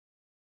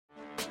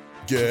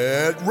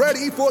Get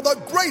ready for the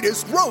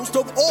greatest roast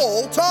of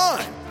all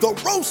time, the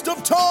Roast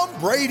of Tom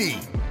Brady,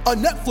 a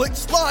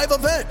Netflix live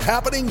event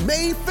happening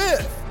May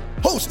 5th.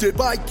 Hosted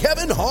by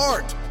Kevin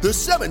Hart, the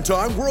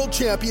 7-time world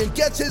champion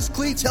gets his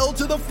cleats held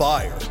to the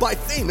fire by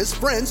famous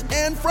friends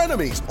and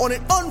frenemies on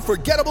an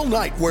unforgettable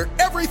night where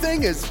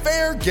everything is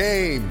fair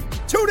game.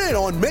 Tune in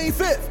on May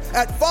 5th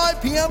at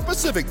 5 p.m.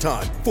 Pacific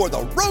time for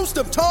the Roast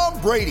of Tom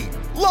Brady,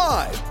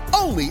 live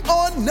only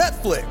on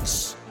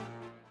Netflix.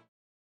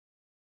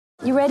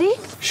 You ready?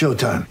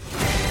 Showtime.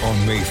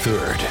 On May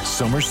 3rd,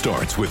 summer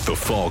starts with The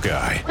Fall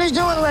Guy. Let's do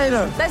it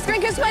later. Let's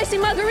drink a spicy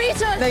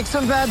margarita. Make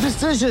some bad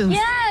decisions.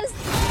 Yes!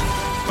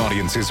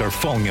 Audiences are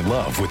falling in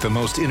love with the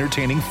most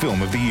entertaining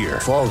film of the year.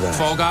 Fall Guy.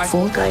 Fall Guy?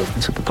 Fall guy.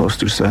 That's what the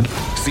poster said.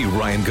 See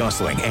Ryan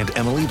Gosling and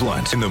Emily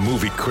Blunt in the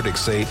movie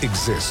critics say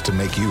exists to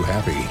make you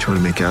happy. Trying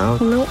to make it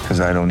out? Nope. Because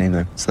I don't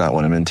either. It's not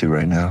what I'm into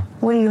right now.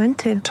 What are you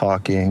into?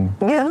 Talking.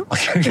 Yeah.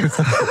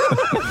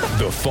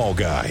 The Fall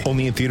Guy.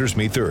 Only in theaters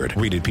May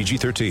 3rd. Rated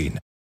PG-13.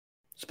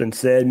 It's been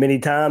said many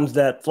times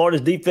that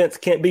Florida's defense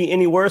can't be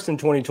any worse in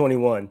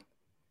 2021.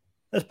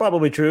 That's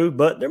probably true,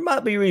 but there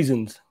might be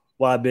reasons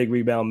why a big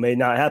rebound may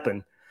not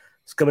happen.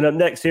 It's coming up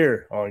next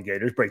here on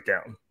Gators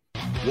Breakdown.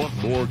 Want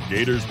more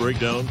Gators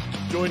Breakdown?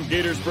 Join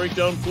Gators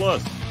Breakdown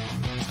Plus.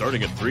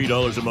 Starting at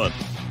 $3 a month,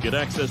 get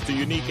access to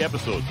unique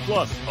episodes,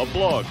 plus a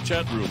blog,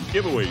 chat room,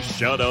 giveaways,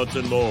 shout-outs,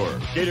 and more.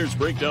 Gators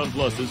Breakdown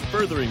Plus is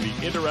furthering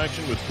the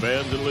interaction with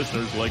fans and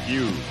listeners like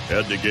you.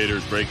 Head to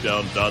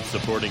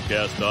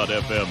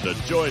gatorsbreakdown.supportingcast.fm to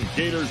join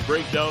Gators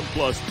Breakdown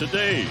Plus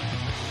today.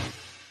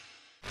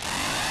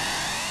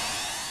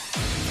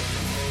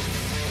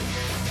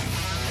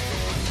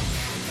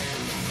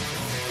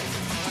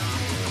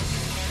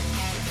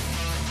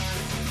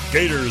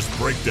 Gators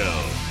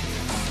Breakdown,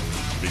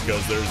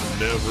 because there's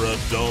never a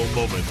dull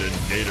moment in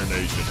Gator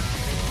Nation.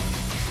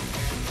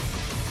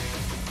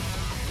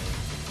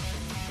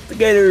 The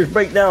Gators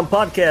Breakdown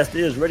podcast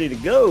is ready to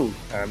go.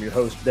 I'm your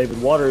host,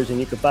 David Waters, and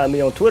you can find me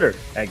on Twitter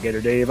at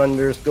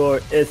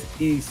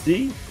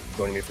GatorDave_SEC.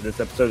 Joining me for this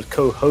episode is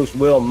co-host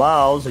Will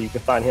Miles, and you can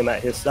find him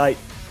at his site,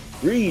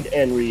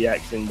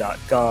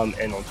 readandreaction.com,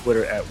 and on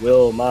Twitter at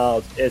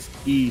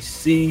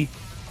WillMilesSEC.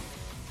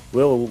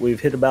 Will, we've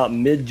hit about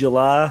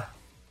mid-July.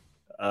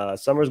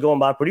 Summer's going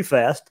by pretty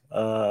fast,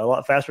 a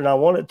lot faster than I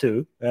want it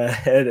to.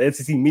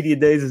 SEC Media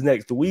Days is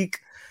next week.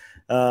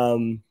 Not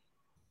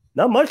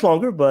much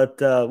longer, but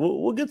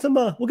we'll get some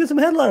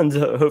headlines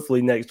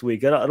hopefully next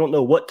week. I don't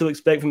know what to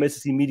expect from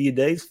SEC Media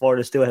Days.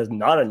 Florida still has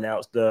not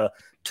announced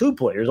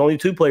only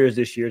two players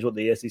this year is what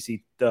the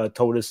SEC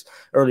told us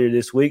earlier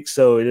this week.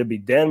 So it'll be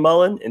Dan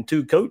Mullen and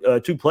two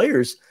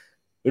players.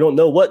 We don't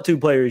know what two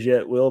players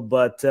yet, Will,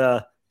 but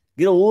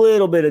get a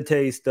little bit of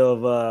taste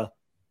of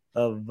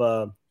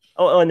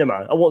Oh, never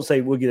mind. I won't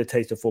say we'll get a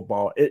taste of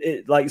football.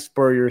 It like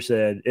Spurrier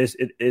said,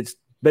 it's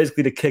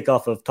basically the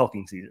kickoff of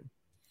talking season.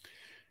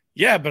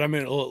 Yeah, but I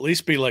mean, it'll at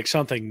least be like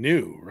something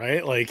new,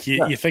 right? Like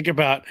you think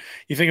about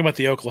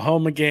the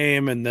Oklahoma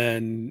game, and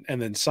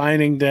then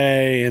signing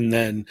day, and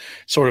then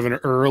sort of an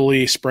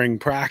early spring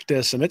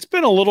practice, and it's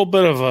been a little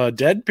bit of a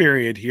dead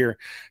period here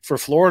for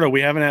Florida. We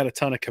haven't had a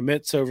ton of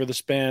commits over the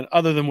span,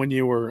 other than when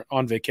you were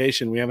on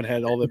vacation. We haven't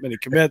had all that many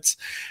commits,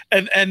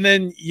 and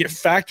then you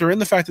factor in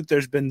the fact that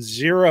there's been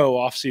zero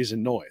offseason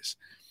noise.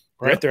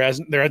 Right. Yep. There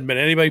hasn't been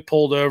anybody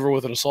pulled over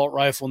with an assault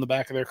rifle in the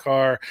back of their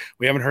car.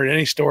 We haven't heard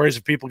any stories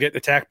of people getting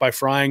attacked by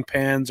frying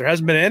pans. There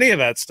hasn't been any of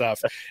that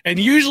stuff. And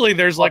usually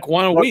there's like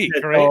one a week,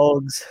 right?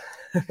 Dogs.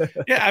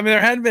 Yeah, I mean, there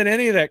hadn't been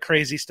any of that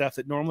crazy stuff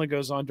that normally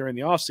goes on during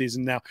the off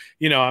season. Now,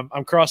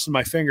 I'm crossing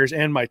my fingers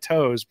and my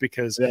toes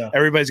because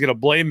everybody's going to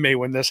blame me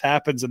when this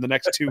happens in the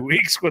next 2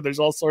 weeks when there's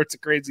all sorts of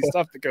crazy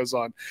stuff that goes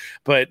on.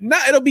 But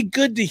it'll be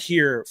good to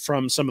hear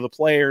from some of the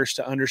players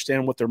to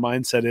understand what their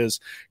mindset is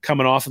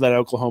coming off of that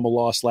Oklahoma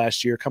loss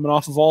last year, coming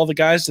off of all the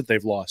guys that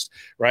they've lost,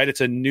 right?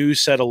 It's a new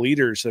set of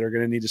leaders that are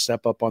going to need to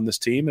step up on this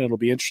team, and it'll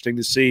be interesting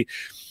to see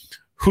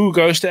who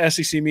goes to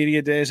SEC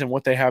Media Days and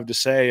what they have to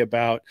say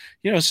about,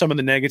 some of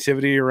the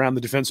negativity around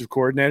the defensive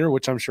coordinator,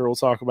 which I'm sure we'll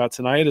talk about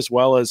tonight, as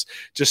well as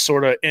just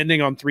sort of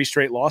ending on 3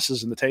 straight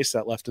losses and the taste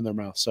that left in their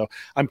mouth. So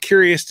I'm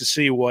curious to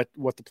see what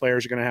the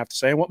players are going to have to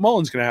say and what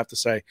Mullen's going to have to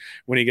say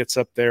when he gets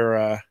up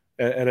there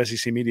at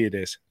SEC Media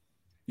Days.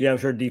 Yeah, I'm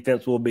sure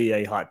defense will be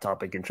a hot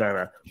topic in trying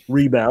to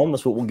rebound.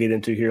 That's what we'll get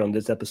into here on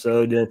this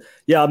episode. And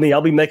yeah, I mean, I'll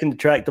be making the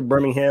track to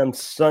Birmingham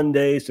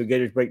Sunday. So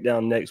Gators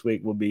Breakdown next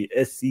week will be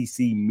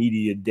SEC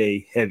Media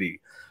Day heavy.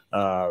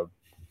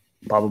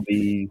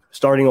 Probably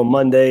starting on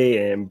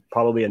Monday and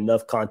probably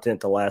enough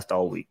content to last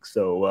all week.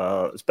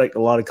 So expect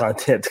a lot of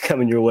content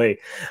coming your way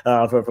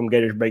from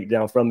Gators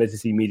Breakdown from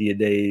SEC Media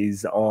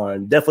Days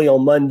definitely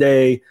on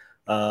Monday.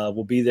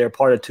 We'll be there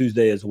part of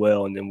Tuesday as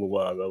well, and then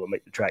we'll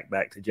make the track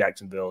back to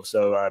Jacksonville.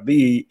 So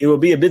it will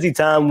be a busy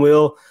time,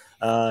 Will,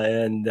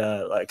 and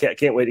I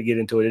can't wait to get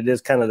into it. It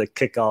is kind of the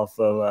kickoff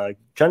of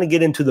trying to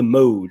get into the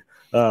mode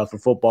for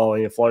football,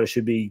 and Florida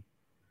should be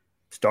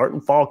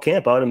starting fall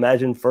camp, I would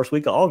imagine first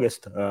week of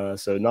August.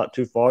 So not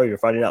too far. Your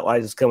Friday Night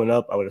Lights is coming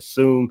up. I would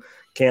assume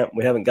camp.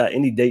 We haven't got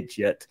any dates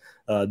yet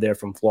there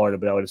from Florida,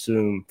 but I would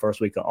assume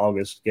first week of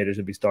August, Gators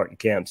will be starting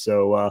camp.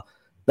 So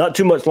not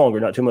too much longer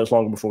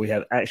before we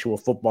have actual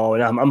football.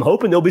 And I'm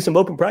hoping there'll be some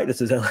open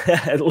practices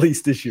at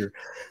least this year.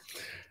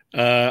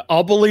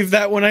 I'll believe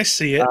that when I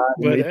see it,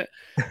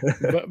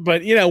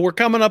 but you know, we're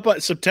coming up.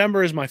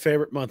 September is my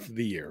favorite month of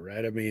the year,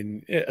 right? I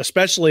mean,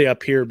 especially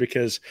up here,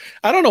 because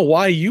I don't know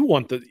why you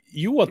want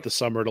the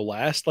summer to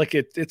last. Like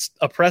it's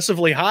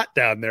oppressively hot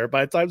down there.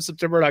 By the time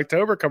September and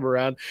October come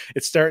around,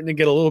 it's starting to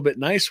get a little bit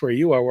nice where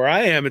you are. Where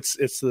I am, it's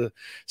the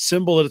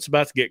symbol that it's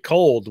about to get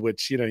cold,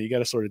 which, you know, you got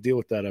to sort of deal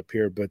with that up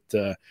here.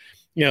 But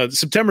you know,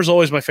 September is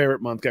always my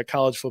favorite month. Got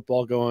college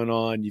football going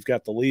on. You've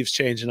got the leaves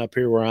changing up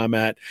here where I'm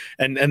at,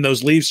 and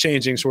those leaves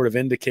changing sort of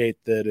indicate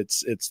that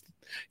it's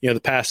you know, the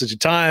passage of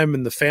time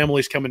and the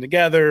families coming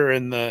together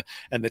and the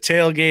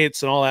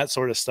tailgates and all that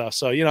sort of stuff.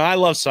 So, you know, I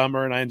love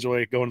summer and I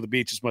enjoy going to the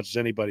beach as much as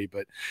anybody.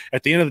 But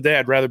at the end of the day,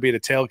 I'd rather be at a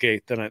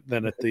tailgate than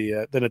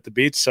at the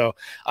beach. So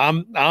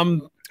I'm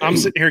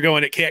sitting here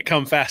going, it can't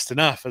come fast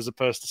enough, as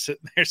opposed to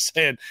sitting there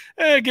saying,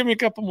 give me a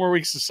couple more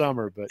weeks of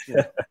summer. But you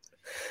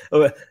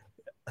know.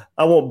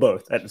 I want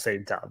both at the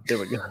same time. There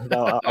we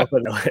go. I'll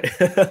put it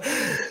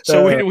away.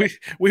 So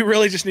we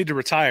really just need to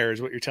retire,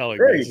 is what you're telling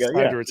me. There you go. It's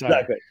time to retire.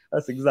 Exactly.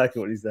 That's exactly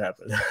what needs to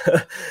happen.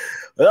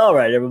 Well, all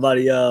right,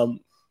 everybody.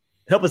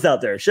 Help us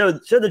out there. Show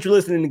that you're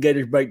listening to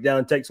Gators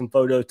Breakdown. Take some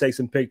photos, take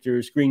some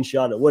pictures,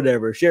 screenshot it,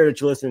 whatever. Share that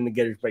you're listening to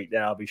Gators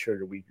Breakdown. I'll be sure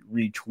to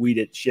retweet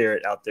it, share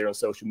it out there on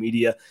social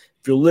media.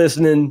 If you're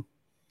listening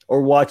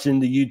or watching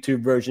the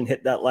YouTube version,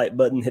 hit that like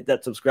button, hit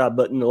that subscribe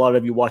button. A lot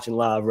of you watching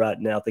live right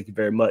now, thank you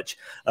very much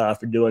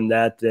for doing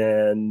that.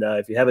 And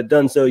if you haven't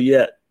done so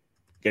yet,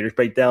 Gators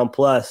Breakdown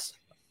Plus,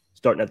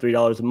 starting at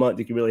 $3 a month,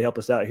 you can really help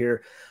us out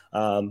here.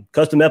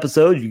 Custom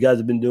episodes, you guys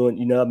have been doing,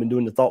 you know, I've been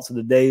doing the thoughts of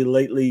the day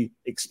lately,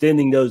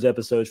 extending those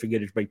episodes for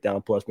Gators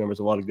Breakdown Plus members.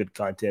 A lot of good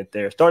content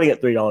there, starting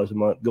at $3 a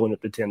month, going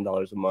up to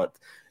 $10 a month.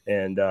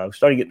 And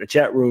starting getting the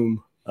chat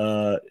room.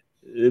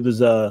 It was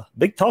a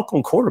big talk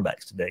on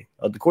quarterbacks today,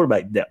 the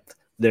quarterback depth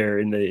there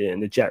in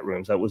the chat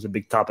rooms. That was a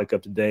big topic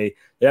of today.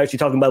 They're actually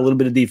talking about a little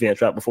bit of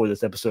defense right before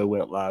this episode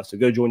went live. So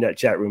go join that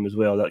chat room as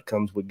well. That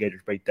comes with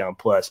Gators Breakdown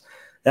Plus.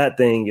 That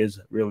thing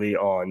is really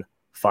on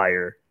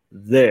fire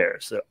there.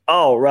 So,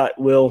 all right,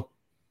 Will,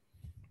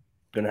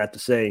 going to have to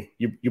say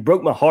you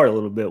broke my heart a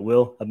little bit,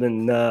 Will. I've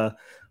been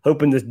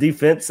hoping this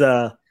defense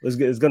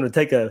is going to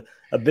take a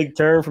big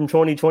turn from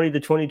 2020 to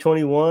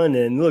 2021.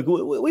 And look,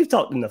 we've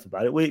talked enough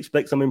about it. We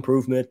expect some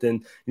improvement.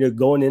 And, you know,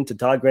 going into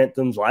Todd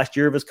Grantham's last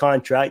year of his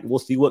contract, we'll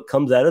see what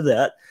comes out of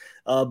that.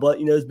 But,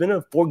 you know, it's been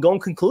a foregone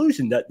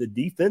conclusion that the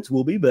defense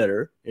will be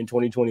better in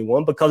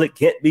 2021 because it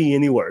can't be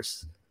any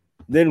worse.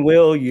 Then,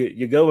 Will,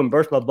 you go and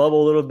burst my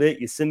bubble a little bit.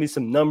 You send me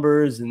some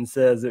numbers and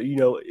says, that, you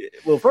know,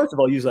 well, first of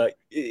all, you was like,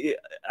 I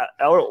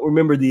don't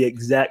remember the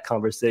exact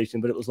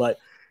conversation, but it was like,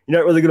 you're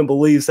not really going to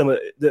believe some of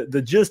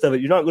the gist of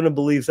it. You're not going to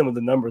believe some of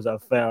the numbers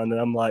I've found. And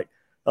I'm like,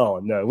 oh,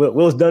 no,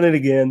 Will's done it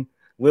again.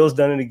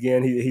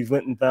 He's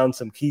went and found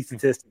some key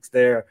statistics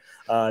there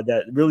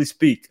that really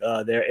speak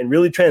there and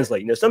really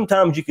translate. You know,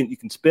 sometimes you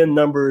can spin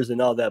numbers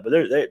and all that, but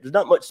there's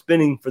not much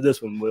spinning for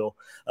this one, Will,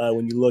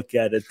 when you look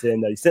at it.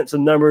 And he sent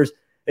some numbers,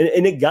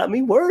 and it got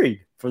me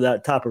worried for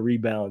that type of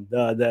rebound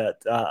that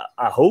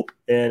I hope.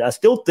 And I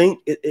still think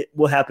it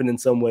will happen in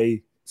some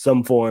way,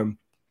 some form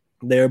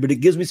there, but it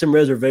gives me some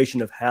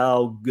reservation of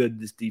how good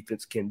this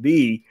defense can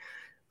be.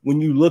 When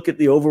you look at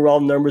the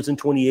overall numbers in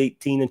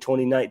 2018 and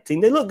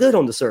 2019, they look good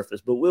on the surface,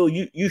 but Will,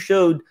 you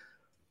showed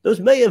those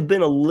may have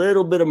been a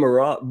little bit of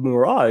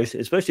mirage,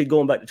 especially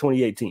going back to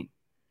 2018.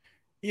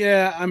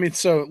 Yeah, I mean,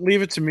 so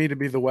leave it to me to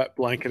be the wet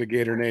blanket of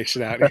Gator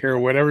Nation out here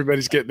when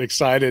everybody's getting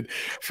excited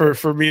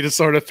for me to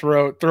sort of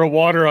throw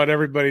water on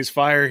everybody's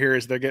fire here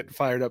as they're getting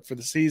fired up for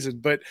the season.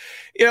 But,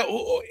 you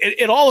know,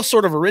 it all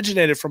sort of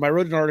originated from, I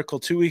wrote an article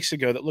 2 weeks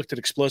ago that looked at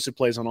explosive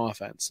plays on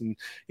offense. And,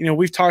 you know,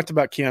 we've talked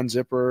about Keon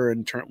Zipper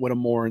and Trent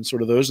Whittemore, and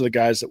sort of those are the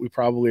guys that we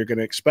probably are going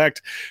to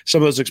expect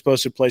some of those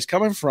explosive plays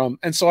coming from.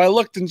 And so I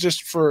looked and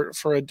just for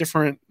a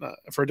different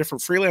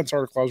freelance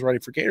article I was writing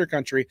for Gator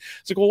Country,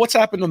 it's like, well, what's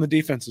happened on the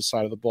defensive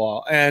side of the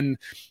ball? And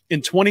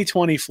in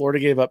 2020, Florida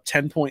gave up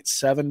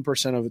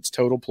 10.7% of its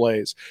total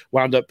plays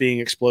wound up being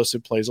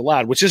explosive plays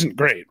allowed, which isn't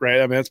great,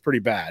 right? I mean, that's pretty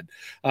bad.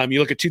 You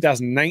look at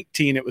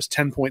 2019, it was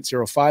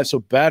 10.05, so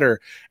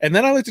better. And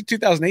then I looked at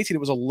 2018,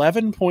 it was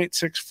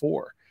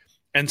 11.64.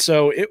 And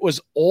so it was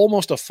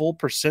almost a full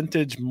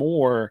percentage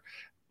more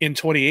in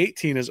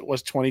 2018 as it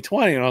was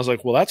 2020. And I was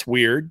like, well, that's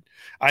weird.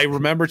 I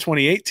remember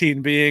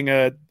 2018 being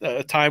a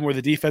time where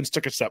the defense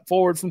took a step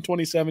forward from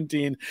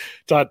 2017.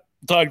 Todd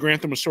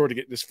Grantham was sort of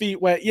getting his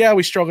feet wet. Yeah,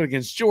 we struggled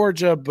against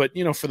Georgia, but,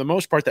 you know, for the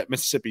most part, that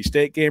Mississippi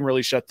State game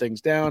really shut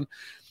things down.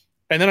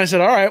 And then I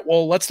said, all right,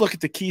 well, let's look at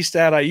the key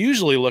stat I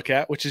usually look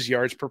at, which is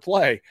yards per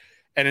play.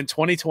 And in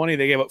 2020,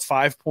 they gave up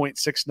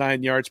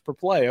 5.69 yards per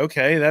play.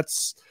 Okay,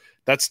 that's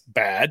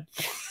bad.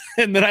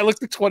 And then I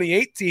looked at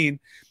 2018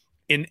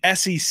 in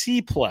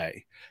SEC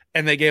play,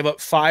 and they gave up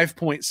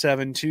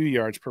 5.72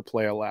 yards per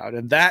play allowed.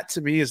 And that,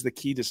 to me, is the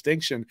key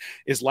distinction.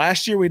 Is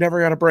last year we never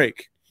got a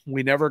break.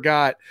 We never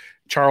got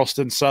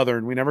Charleston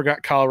Southern. We never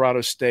got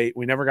Colorado State.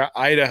 We never got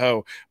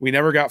Idaho. We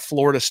never got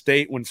Florida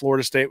State when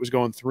Florida State was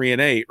going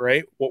 3-8,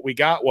 right? What we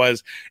got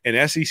was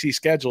an SEC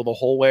schedule the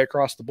whole way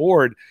across the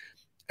board.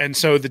 And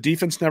so the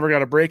defense never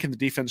got a break and the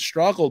defense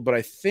struggled. But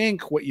I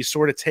think what you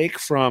sort of take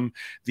from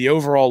the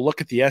overall look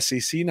at the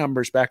SEC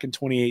numbers back in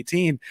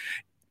 2018,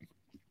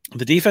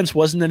 the defense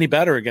wasn't any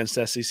better against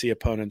SEC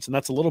opponents. And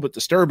that's a little bit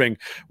disturbing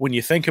when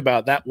you think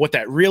about that. What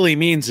that really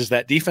means is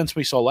that defense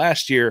we saw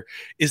last year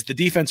is the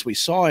defense we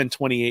saw in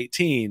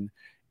 2018.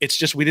 It's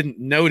just we didn't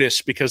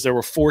notice because there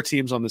were 4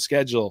 teams on the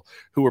schedule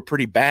who were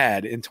pretty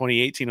bad in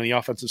 2018 on the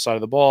offensive side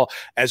of the ball,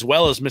 as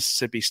well as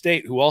Mississippi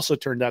State, who also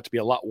turned out to be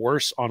a lot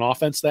worse on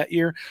offense that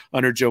year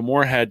under Joe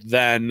Moorhead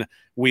than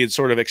we had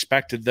sort of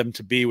expected them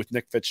to be with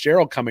Nick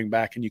Fitzgerald coming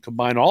back. And you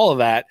combine all of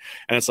that,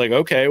 and it's like,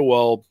 okay,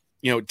 well,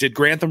 did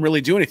Grantham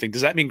really do anything?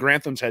 Does that mean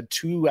Grantham's had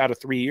 2 out of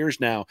 3 years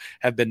now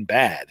have been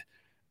bad?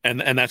 And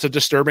that's a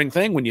disturbing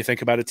thing when you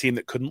think about a team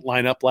that couldn't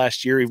line up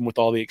last year, even with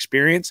all the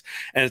experience.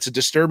 And it's a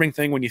disturbing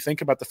thing when you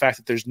think about the fact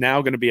that there's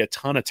now going to be a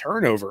ton of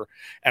turnover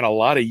and a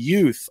lot of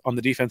youth on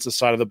the defensive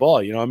side of the ball.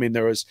 I think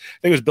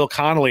it was Bill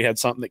Connolly had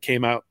something that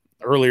came out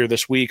earlier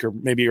this week or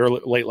maybe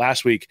late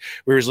last week,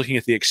 where he was looking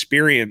at the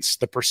experience,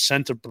 the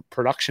percent of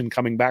production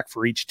coming back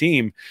for each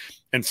team.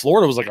 And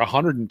Florida was like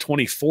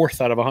 124th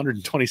out of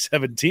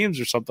 127 teams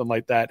or something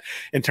like that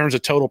in terms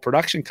of total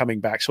production coming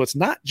back. So it's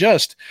not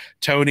just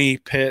Tony,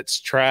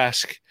 Pitts,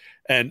 Trask,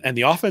 and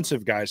the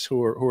offensive guys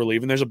who are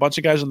leaving. There's a bunch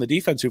of guys on the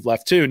defense who've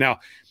left too. Now,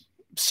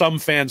 some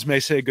fans may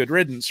say good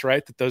riddance,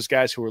 right? That those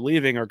guys who are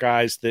leaving are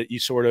guys that you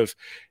sort of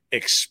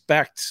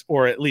expect,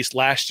 or at least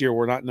last year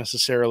were not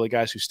necessarily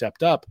guys who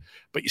stepped up,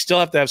 but you still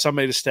have to have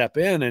somebody to step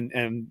in.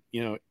 And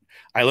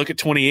I look at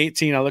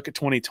 2018, I look at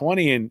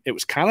 2020, and it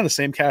was kind of the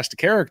same cast of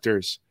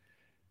characters,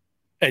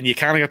 and you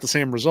kind of got the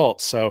same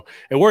results. So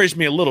it worries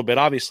me a little bit.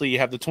 Obviously, you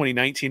have the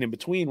 2019 in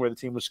between where the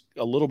team was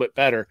a little bit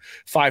better,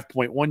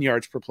 5.1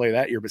 yards per play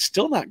that year, but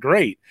still not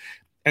great.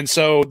 And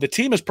so the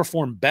team has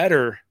performed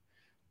better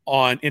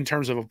in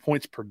terms of a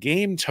points per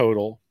game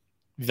total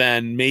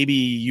than maybe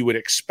you would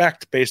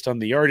expect based on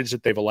the yardage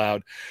that they've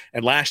allowed.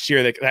 And last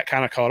year, that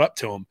kind of caught up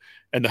to them.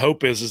 And the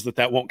hope is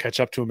that won't catch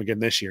up to them again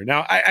this year.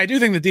 Now, I do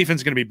think the defense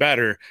is going to be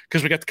better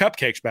because we got the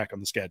cupcakes back on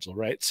the schedule,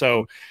 right?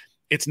 So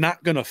it's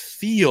not going to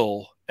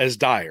feel as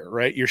dire,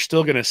 right? You're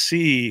still going to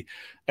see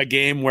a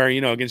game where,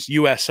 against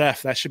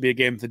USF, that should be a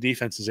game that the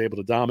defense is able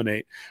to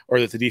dominate, or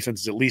that the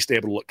defense is at least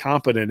able to look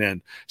competent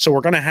in. So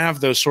we're going to have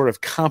those sort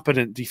of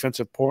competent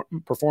defensive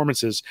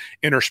performances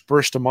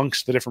interspersed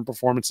amongst the different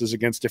performances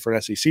against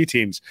different SEC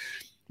teams.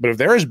 But if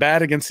they're as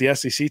bad against the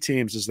SEC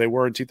teams as they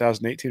were in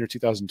 2018 or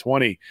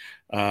 2020,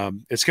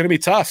 it's going to be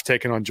tough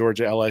taking on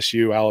Georgia,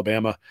 LSU,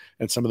 Alabama,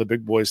 and some of the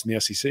big boys in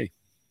the SEC.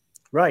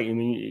 Right. I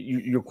mean,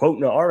 you're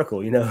quoting the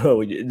article.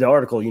 The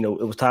article,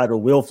 it was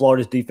titled, "Will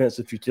Florida's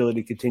Defensive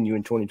Futility Continue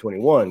in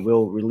 2021?"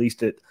 Will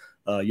released it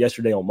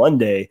yesterday on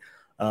Monday.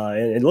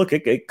 And look,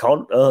 it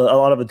caught a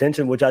lot of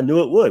attention, which I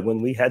knew it would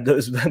when we had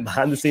those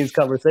behind-the-scenes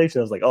conversations.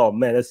 I was like, oh,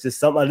 man, that's just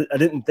something I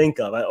didn't think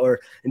of.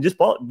 Just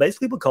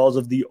basically because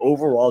of the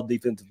overall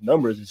defensive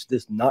numbers, it's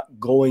just not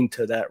going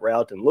to that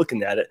route and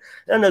looking at it.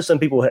 And I know some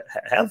people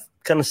have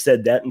kind of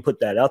said that and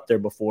put that out there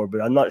before,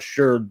 but I'm not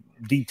sure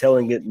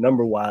detailing it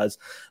number-wise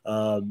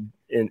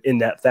in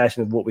that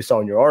fashion of what we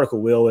saw in your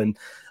article, Will. And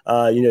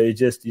it's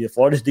just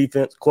Florida's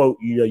defense, quote,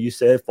 you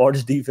said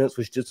Florida's defense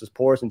was just as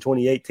porous in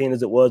 2018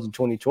 as it was in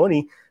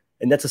 2020.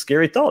 And that's a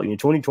scary thought.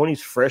 2020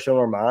 is fresh on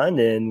our mind,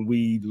 and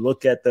we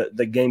look at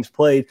the games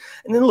played.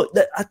 And then look,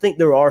 I think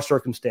there are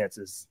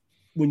circumstances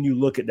when you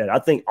look at that. I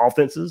think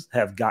offenses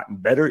have gotten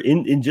better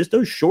in just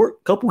those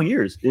short couple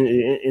years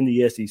in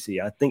the SEC.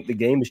 I think the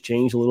game has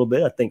changed a little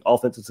bit. I think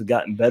offenses have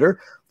gotten better.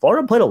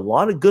 Florida played a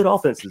lot of good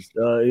offenses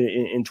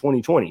in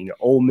 2020.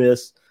 Ole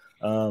Miss,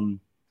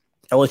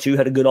 LSU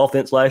had a good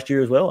offense last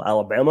year as well.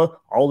 Alabama,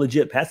 all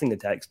legit passing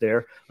attacks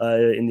there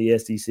in the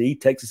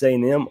SEC. Texas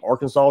A&M,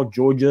 Arkansas,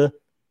 Georgia,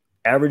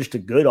 average to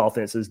good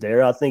offenses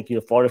there. I think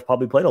Florida's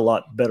probably played a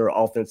lot better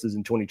offenses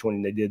in 2020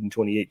 than they did in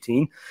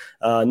 2018.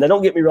 Now,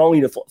 don't get me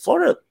wrong.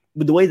 Florida,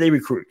 with the way they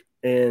recruit,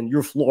 and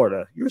you're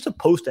Florida, you're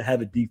supposed to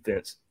have a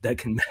defense that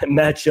can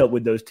match up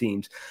with those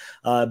teams.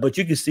 But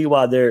you can see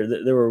why there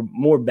were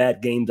more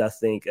bad games, I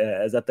think,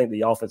 as I think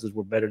the offenses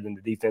were better than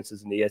the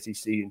defenses in the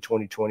SEC in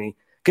 2020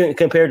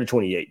 compared to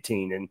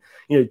 2018. And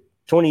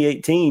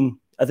 2018,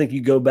 I think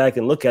you go back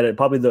and look at it,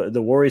 probably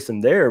the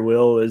worrisome there,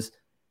 Will, is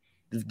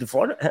the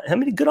Florida. How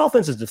many good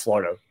offenses did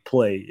Florida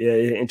play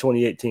in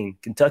 2018?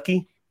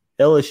 Kentucky,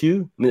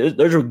 LSU. I mean,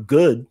 those are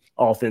good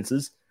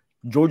offenses.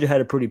 Georgia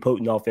had a pretty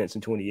potent offense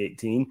in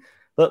 2018,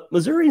 but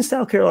Missouri and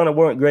South Carolina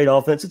weren't great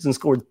offenses and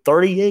scored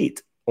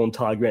 38 on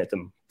Todd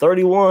Grantham,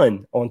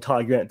 31 on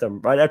Todd Grantham.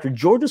 Right after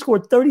Georgia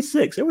scored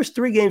 36, there was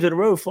 3 games in a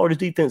row Florida's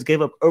defense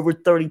gave up over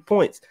 30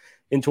 points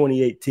in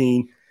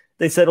 2018.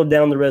 they settled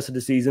down the rest of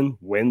the season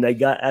when they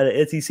got out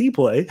of SEC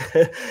play.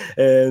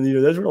 And,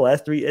 those were the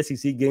last 3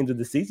 SEC games of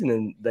the season,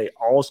 and they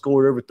all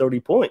scored over 30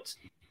 points.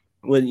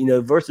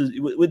 Versus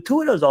with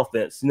Tuitta's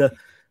offense,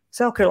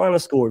 South Carolina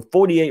scored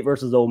 48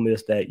 versus Ole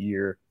Miss that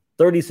year,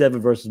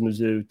 37 versus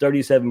Mizzou,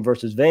 37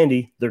 versus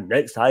Vandy. Their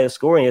next highest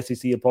scoring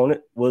SEC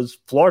opponent was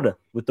Florida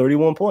with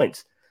 31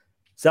 points.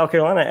 South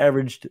Carolina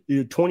averaged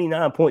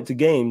 29 points a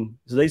game,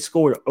 so they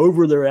scored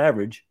over their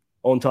average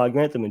on Todd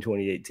Grantham in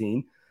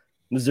 2018.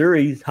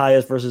 Missouri's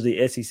highest versus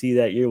the SEC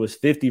that year was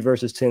 50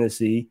 versus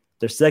Tennessee.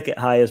 Their second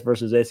highest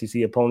versus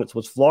SEC opponents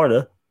was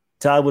Florida,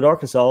 tied with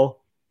Arkansas.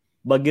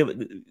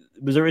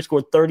 Missouri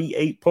scored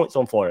 38 points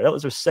on Florida. That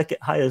was their second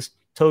highest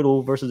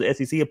total versus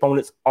SEC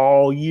opponents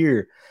all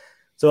year.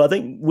 So I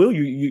think, Will,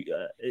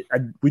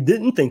 we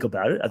didn't think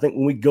about it. I think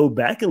when we go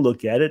back and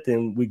look at it,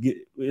 then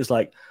it's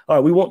like, all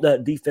right, we want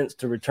that defense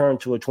to return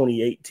to a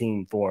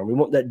 2018 form. We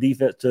want that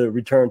defense to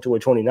return to a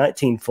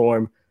 2019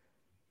 form.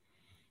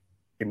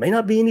 It may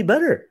not be any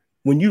better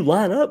when you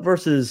line up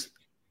versus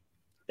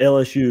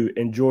LSU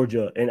and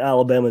Georgia and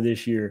Alabama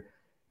this year.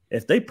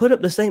 If they put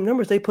up the same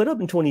numbers they put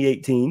up in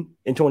 2018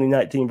 and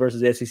 2019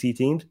 versus SEC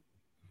teams,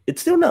 it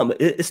still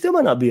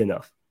might not be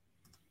enough.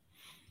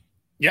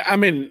 Yeah, I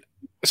mean,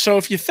 so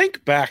if you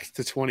think back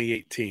to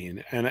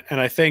 2018, and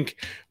I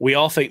think we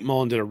all think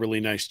Mullen did a really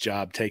nice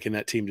job taking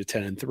that team to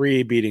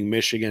 10-3, beating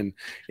Michigan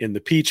in the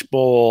Peach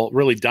Bowl,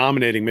 really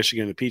dominating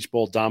Michigan in the Peach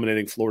Bowl,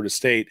 dominating Florida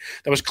State.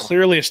 That was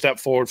clearly a step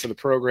forward for the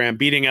program,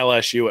 beating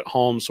LSU at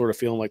home, sort of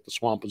feeling like the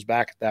swamp was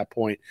back at that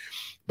point.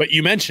 But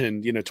you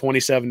mentioned,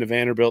 27 to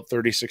Vanderbilt,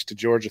 36 to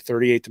Georgia,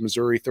 38 to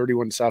Missouri,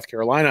 31 to South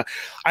Carolina.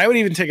 I would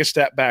even take a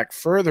step back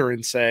further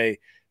and say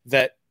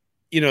that,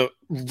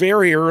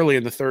 very early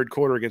in the third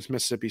quarter against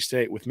Mississippi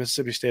State, with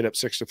Mississippi State up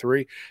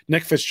 6-3,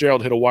 Nick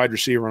Fitzgerald hit a wide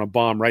receiver on a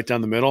bomb right down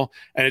the middle,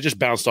 and it just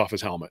bounced off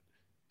his helmet.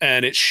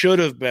 And it should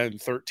have been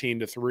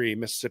 13-3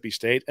 Mississippi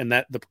State, and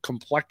that the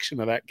complexion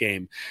of that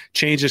game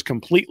changes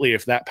completely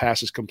if that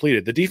pass is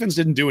completed. The defense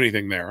didn't do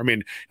anything there. I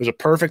mean, it was a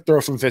perfect throw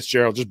from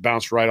Fitzgerald, just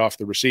bounced right off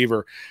the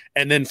receiver.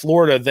 And then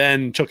Florida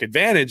then took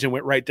advantage and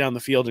went right down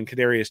the field, and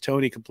Kadarius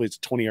Toney completes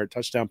a 20-yard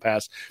touchdown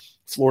pass.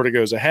 Florida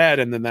goes ahead,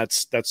 and then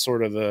that's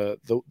sort of the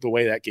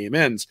way that game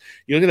ends.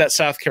 You look at that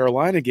South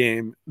Carolina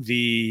game,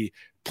 the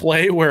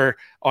play where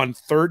on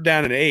 3rd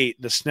down and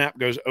 8, the snap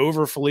goes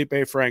over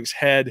Felipe Frank's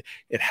head.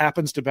 It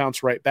happens to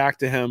bounce right back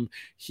to him.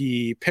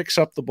 He picks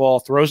up the ball,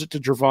 throws it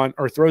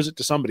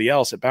to somebody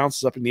else. It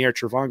bounces up in the air.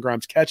 Trevon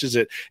Grimes catches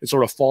it. It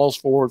sort of falls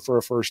forward for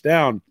a first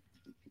down.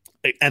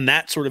 And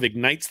that sort of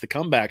ignites the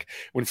comeback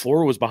when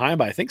Florida was behind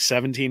by, I think,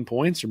 17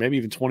 points or maybe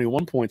even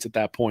 21 points at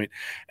that point.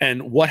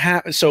 And what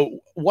happened? So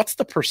what's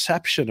the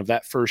perception of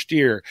that first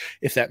year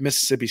if that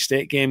Mississippi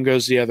State game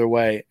goes the other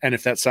way and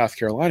if that South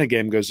Carolina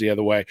game goes the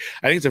other way?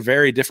 I think it's a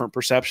very different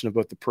perception of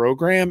both the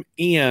program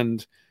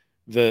and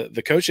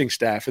the coaching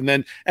staff.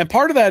 And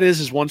part of that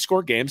is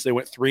 1-score games. They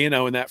went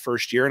 3-0 in that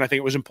first year, and I think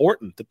it was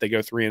important that they go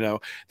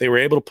 3-0. They were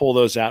able to pull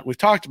those out. We've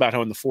talked about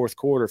how in the fourth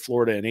quarter,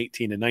 Florida in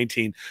 18 and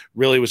 19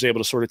 really was able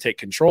to sort of take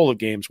control of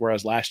games,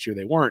 whereas last year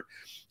they weren't.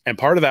 And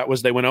part of that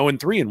was they went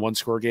 0-3 in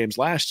 1-score games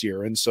last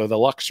year. And so the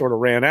luck sort of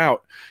ran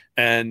out.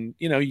 And,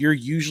 you're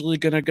usually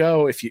going to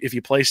go, if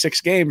you play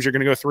 6 games, you're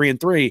going to go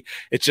 3-3.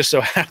 It just so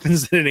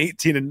happens that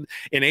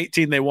in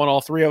 18, they won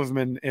all 3 of them.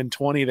 And in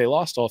 20, they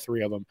lost all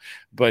 3 of them.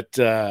 But,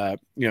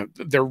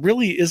 there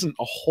really isn't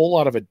a whole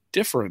lot of a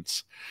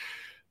difference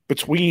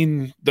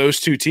between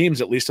those two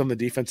teams, at least on the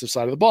defensive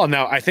side of the ball.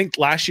 Now, I think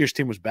last year's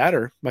team was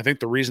better. I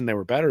think the reason they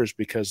were better is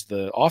because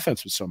the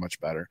offense was so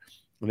much better.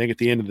 I think at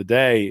the end of the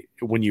day,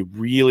 when you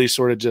really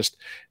sort of just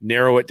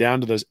narrow it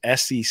down to those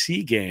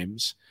SEC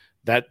games,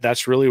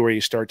 that's really where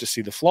you start to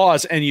see the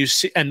flaws,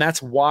 and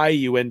that's why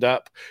you end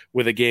up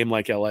with a game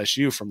like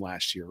LSU from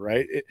last year,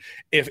 right?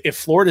 If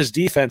Florida's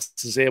defense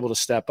is able to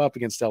step up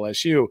against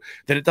LSU,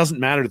 then it doesn't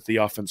matter that the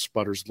offense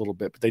sputters a little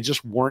bit, but they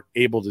just weren't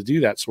able to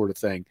do that sort of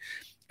thing.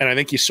 And I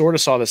think you sort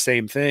of saw the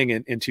same thing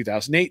in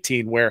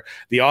 2018, where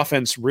the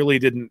offense really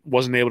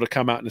wasn't able to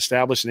come out and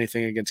establish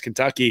anything against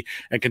Kentucky,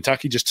 and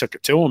Kentucky just took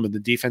it to them, and the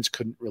defense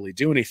couldn't really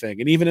do anything.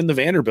 And even in the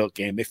Vanderbilt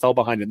game, they fell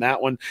behind in that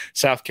one.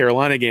 South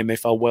Carolina game, they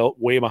fell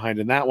way behind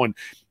in that one.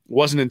 It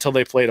wasn't until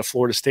they played a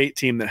Florida State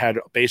team that had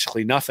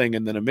basically nothing,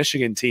 and then a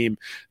Michigan team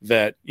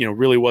that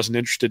really wasn't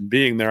interested in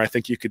being there. I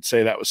think you could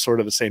say that was sort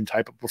of the same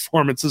type of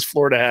performance as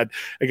Florida had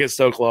against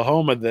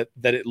Oklahoma, that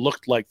it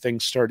looked like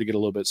things started to get a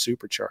little bit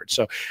supercharged.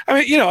 So,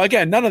 I mean,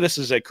 again, none of this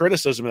is a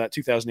criticism of that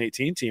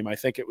 2018 team. I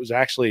think it was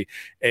actually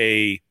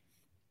a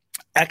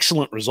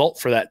excellent result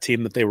for that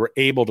team that they were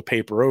able to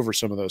paper over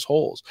some of those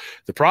holes.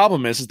 The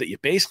problem is that you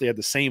basically had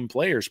the same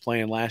players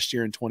playing last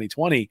year in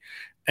 2020,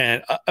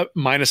 and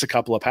minus a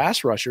couple of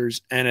pass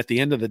rushers. And at the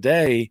end of the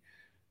day,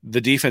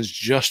 the defense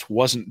just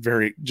wasn't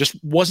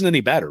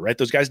any better, right?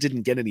 Those guys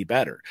didn't get any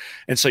better.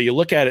 And so you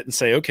look at it and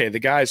say, okay, the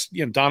guys,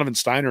 Donovan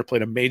Steiner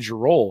played a major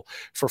role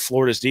for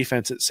Florida's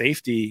defense at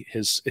safety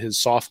his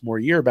sophomore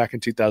year back in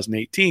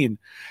 2018.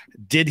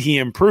 Did he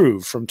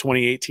improve from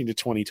 2018 to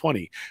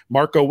 2020?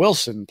 Marco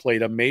Wilson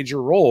played a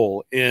major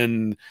role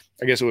in,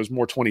 I guess it was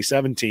more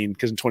 2017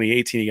 because in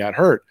 2018 he got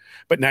hurt.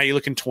 But now you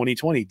look in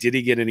 2020, did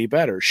he get any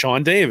better?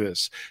 Sean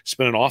Davis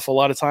spent an awful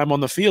lot of time on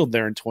the field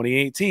there in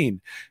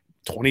 2018.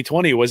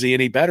 2020, was he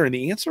any better? And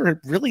the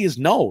answer really is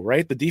no,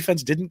 right? The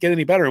defense didn't get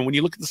any better. And when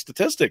you look at the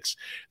statistics,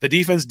 the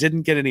defense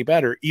didn't get any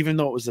better, even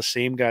though it was the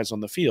same guys on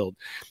the field.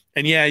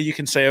 And yeah, you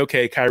can say,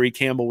 okay, Kyrie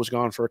Campbell was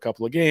gone for a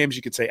couple of games.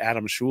 You could say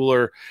Adam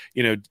Schuler,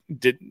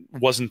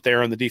 wasn't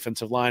there on the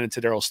defensive line, and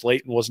Tadaro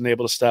Slayton wasn't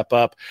able to step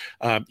up.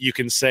 You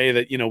can say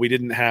that, we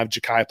didn't have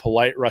Ja'Kai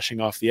Polite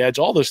rushing off the edge.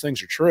 All those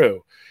things are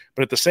true.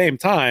 But at the same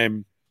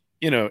time,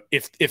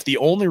 if the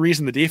only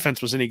reason the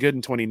defense was any good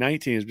in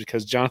 2019 is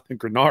because Jonathan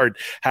Grenard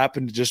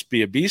happened to just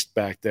be a beast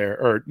back there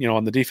or,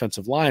 on the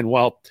defensive line,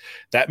 well,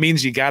 that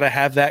means you got to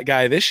have that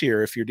guy this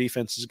year if your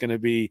defense is going to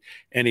be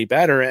any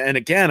better. And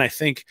again, I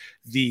think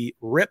the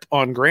rip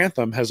on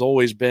Grantham has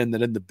always been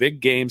that in the big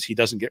games, he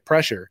doesn't get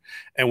pressure.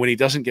 And when he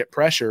doesn't get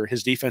pressure,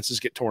 his defenses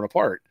get torn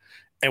apart.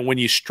 And when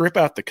you strip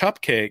out the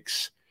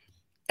cupcakes,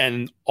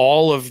 and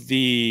all of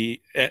the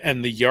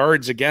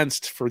yards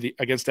against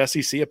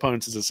SEC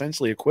opponents is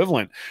essentially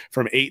equivalent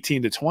from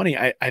 18 to 20.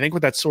 I think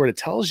what that sort of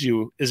tells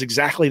you is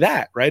exactly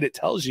that, right? It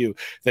tells you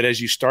that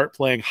as you start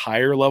playing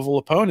higher level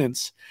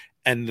opponents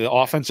and the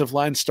offensive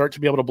lines start to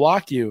be able to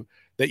block you,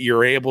 that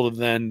you're able to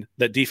then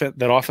that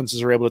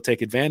offenses are able to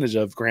take advantage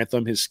of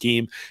Grantham, his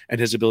scheme,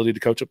 and his ability to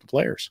coach up the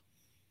players.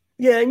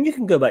 Yeah, and you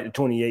can go back to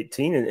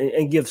 2018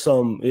 and give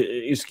some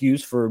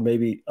excuse for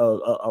maybe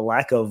a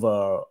lack of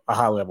a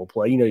high-level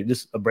play.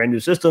 Just a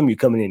brand-new system, you're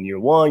coming in year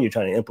one, you're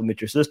trying to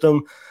implement your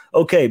system.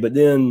 Okay, but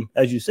then,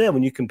 as you said,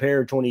 when you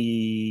compare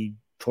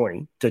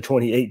 2020 to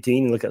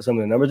 2018 and look at some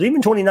of the numbers,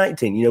 even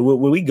 2019,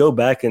 when we go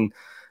back and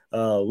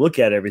look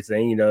at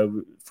everything,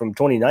 from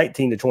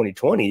 2019 to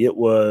 2020, it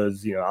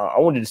was, I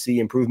wanted to see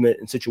improvement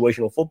in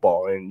situational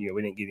football, and,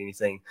 we didn't get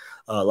anything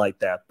like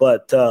that.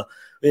 But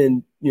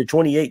in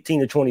 2018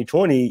 to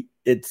 2020,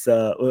 it's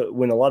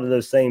when a lot of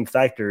those same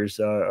factors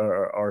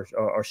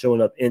are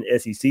showing up in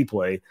SEC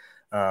play.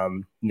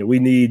 We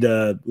need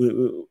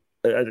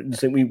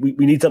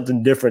we need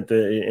something different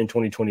in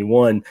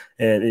 2021,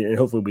 and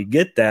hopefully we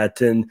get that.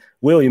 And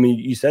Will,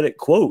 you said it,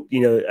 quote,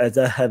 as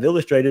I have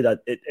illustrated,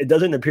 it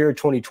doesn't appear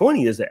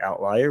 2020 is the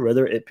outlier.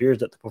 Rather, it appears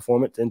that the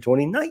performance in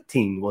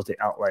 2019 was the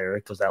outlier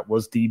because that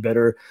was the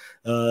better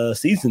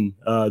season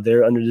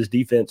there under this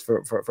defense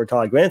for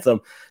Todd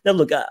Grantham. Now,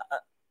 look,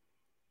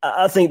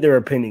 I think there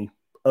are plenty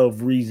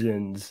of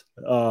reasons,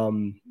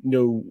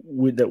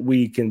 that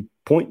we can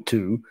point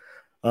to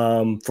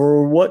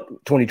for what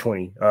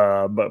 2020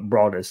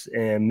 brought us,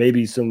 and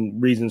maybe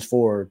some reasons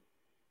for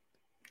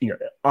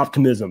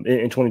optimism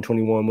in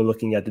 2021. We're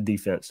looking at the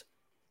defense.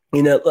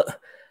 I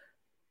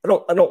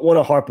don't want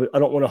to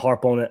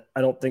harp on it.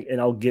 I don't think, and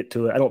I'll get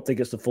to it. I don't think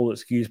it's the full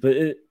excuse, but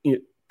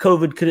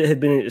COVID could it have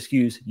been an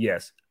excuse?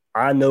 Yes,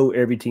 I know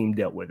every team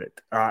dealt with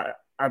it.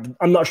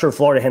 I'm not sure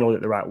Florida handled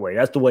it the right way.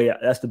 That's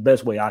the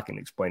best way I can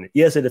explain it.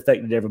 Yes, it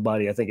affected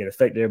everybody. I think it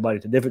affected everybody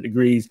to different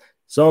degrees.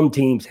 Some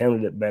teams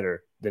handled it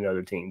better than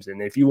other teams.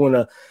 And if you want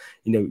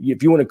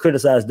to,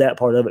 criticize that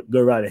part of it,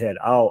 go right ahead.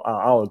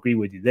 I'll agree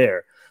with you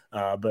there.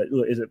 But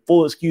is it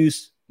full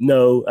excuse?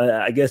 No.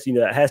 I guess,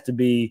 it has to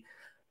be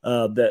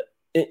that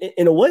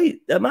in a way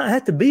that might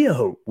have to be a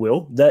hope,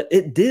 Will, that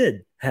it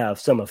did have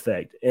some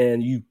effect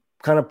and you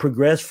kind of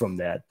progress from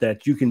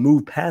that you can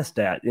move past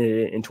that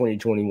in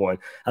 2021.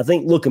 I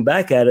think looking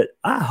back at it,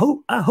 I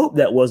hope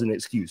that was an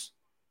excuse,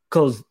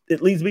 because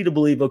it leads me to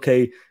believe,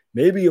 okay,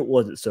 maybe it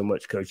wasn't so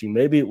much coaching.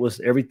 Maybe it was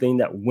everything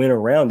that went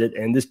around it,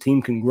 and this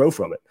team can grow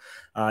from it.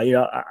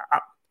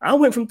 I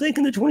went from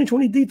thinking the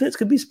 2020 defense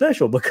could be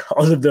special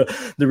because of the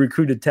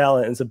recruited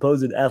talent and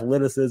supposed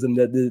athleticism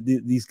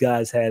that these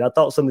guys had. I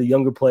thought some of the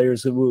younger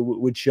players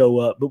would show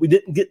up, but we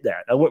didn't get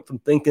that. I went from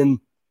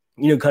thinking,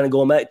 kind of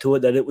going back to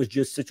it, that it was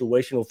just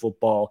situational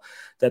football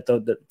that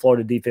the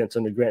Florida defense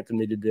under Grantham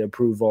needed to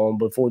improve on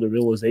before the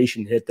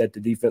realization hit that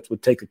the defense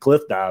would take a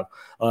cliff dive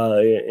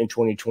in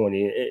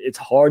 2020. It's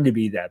hard to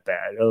be that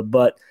bad,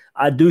 but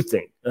I do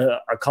think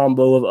a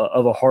combo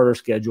of a harder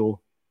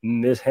schedule,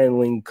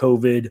 mishandling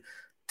COVID,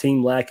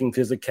 team lacking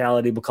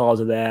physicality because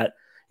of that.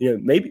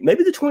 Maybe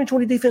the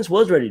 2020 defense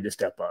was ready to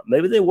step up.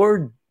 Maybe they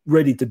were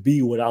ready to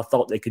be what I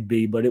thought they could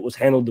be, but it was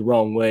handled the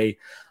wrong way.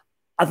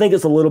 I think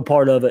it's a little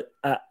part of it.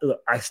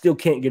 I still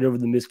can't get over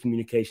the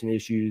miscommunication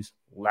issues,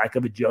 lack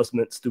of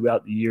adjustments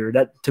throughout the year.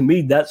 That, to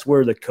me, that's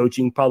where the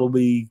coaching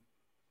probably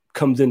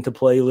comes into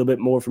play a little bit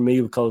more for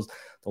me, because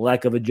the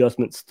lack of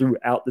adjustments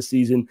throughout the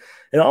season,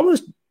 and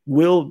almost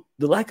the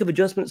lack of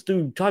adjustments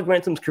through Todd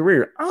Grantham's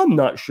career. I'm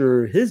not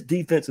sure his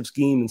defensive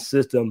scheme and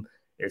system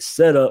is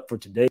set up for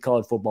today's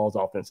college football's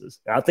offenses.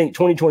 And I think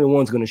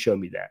 2021 is going to show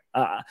me that.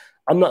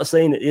 I'm not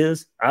saying it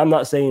is. I'm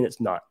not saying it's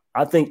not.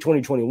 I think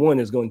 2021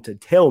 is going to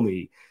tell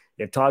me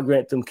if Todd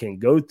Grantham can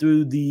go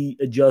through the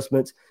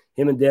adjustments,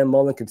 him and Dan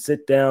Mullen can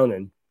sit down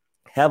and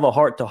have a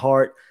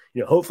heart-to-heart.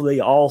 Hopefully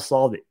they all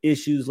saw the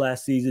issues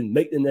last season,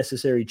 make the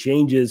necessary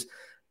changes,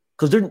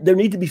 because there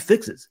need to be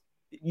fixes.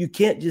 You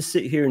can't just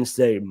sit here and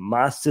say,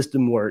 my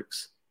system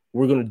works.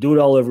 We're going to do it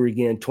all over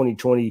again,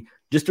 2020.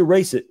 Just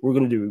erase it. We're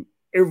going to do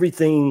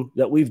everything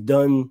that we've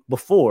done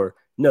before.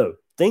 No,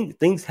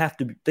 things have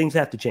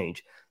to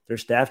change.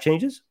 There's staff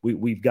changes.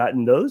 We've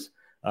gotten those.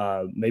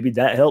 Maybe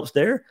that helps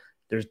there.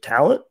 There's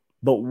talent.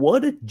 But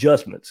what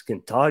adjustments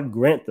can Todd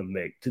Grantham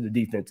make to the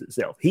defense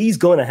itself? He's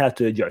going to have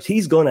to adjust.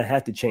 He's going to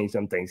have to change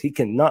some things. He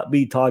cannot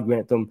be Todd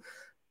Grantham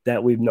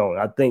that we've known.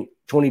 I think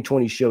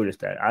 2020 showed us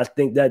that. I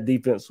think that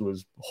defense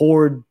was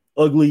horrid,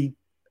 ugly,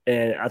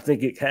 and I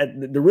think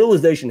the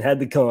realization had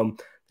to come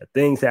that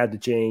things had to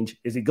change.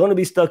 Is he going to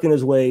be stuck in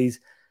his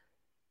ways?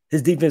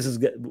 His defense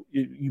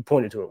you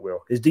pointed to it, Will.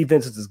 His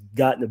defense has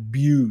gotten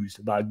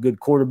abused by good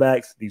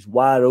quarterbacks, these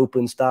wide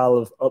open style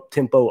of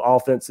up-tempo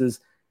offenses.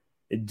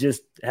 It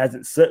just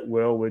hasn't set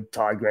well with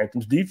Todd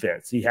Grantham's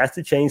defense. He has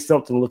to change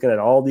something looking at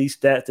all these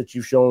stats that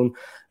you've shown.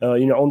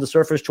 On the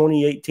surface,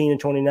 2018 and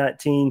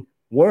 2019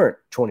 weren't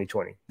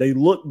 2020. They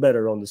look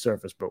better on the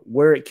surface, but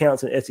where it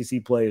counts in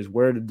SEC play is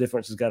where the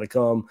difference has got to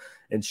come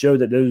and show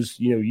that those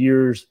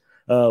years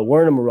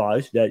weren't a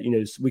mirage, that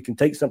we can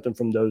take something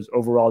from those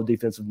overall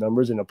defensive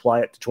numbers and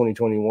apply it to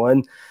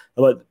 2021.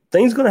 But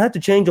things are going to have to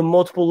change on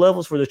multiple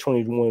levels for the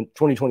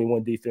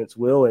 2021 defense,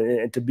 Will,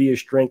 and to be a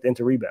strength and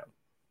to rebound.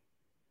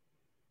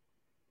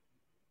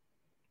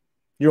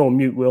 You're on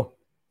mute, Will.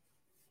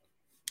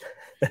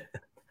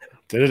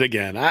 Did it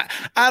again.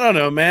 I don't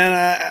know,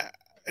 man.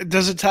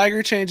 Does a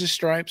Tiger change his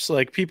stripes?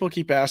 Like, people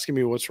keep asking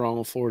me what's wrong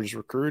with Florida's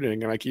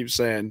recruiting, and I keep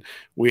saying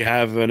we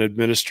have an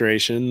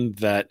administration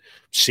that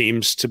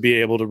seems to be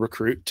able to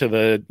recruit to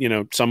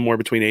the, somewhere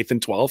between 8th and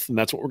 12th, and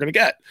that's what we're going to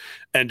get.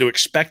 And to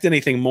expect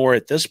anything more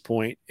at this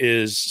point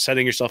is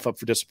setting yourself up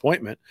for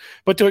disappointment.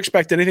 But to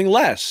expect anything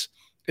less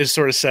is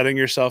sort of setting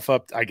yourself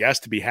up, I guess,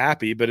 to be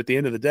happy. But at the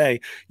end of the day,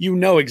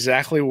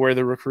 exactly where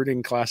the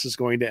recruiting class is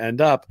going to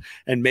end up.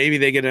 And maybe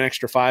they get an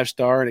extra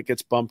 5-star and it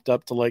gets bumped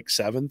up to like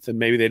 7th. And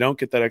maybe they don't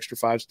get that extra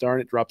 5-star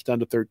and it drops down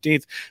to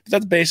 13th. But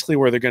that's basically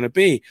where they're going to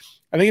be.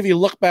 I think if you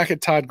look back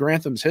at Todd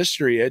Grantham's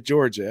history at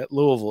Georgia, at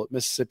Louisville, at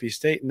Mississippi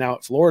State, and now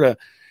at Florida,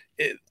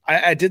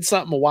 I did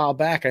something a while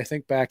back, I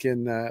think back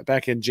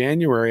in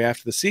January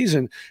after the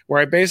season, where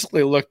I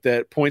basically looked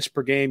at points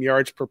per game,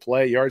 yards per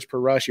play, yards per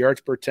rush, yards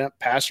per attempt,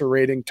 passer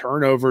rating,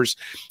 turnovers,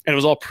 and it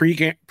was all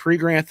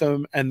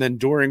pre-Grantham and then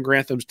during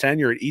Grantham's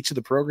tenure at each of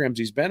the programs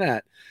he's been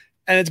at.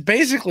 And it's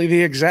basically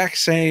the exact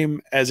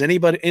same as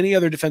any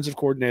other defensive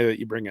coordinator that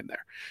you bring in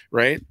there,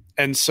 right?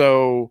 And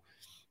so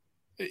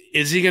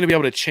is he going to be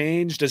able to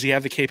change? Does he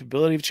have the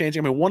capability of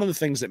changing? I mean, one of the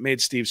things that made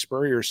Steve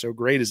Spurrier so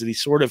great is that he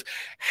sort of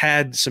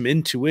had some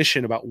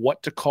intuition about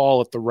what to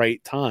call at the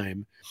right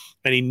time,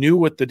 and he knew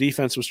what the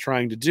defense was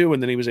trying to do,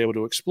 and then he was able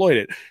to exploit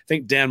it. I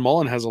think Dan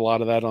Mullen has a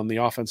lot of that on the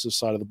offensive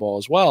side of the ball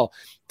as well.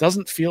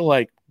 Doesn't feel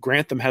like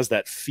Grantham has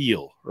that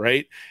feel,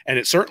 right? And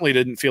it certainly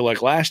didn't feel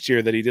like last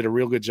year that he did a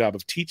real good job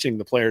of teaching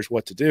the players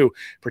what to do.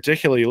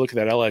 Particularly, you look at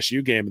that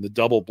LSU game and the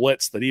double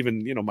blitz that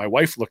even, my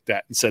wife looked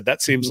at and said,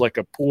 that seems like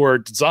a poor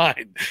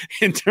design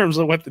in terms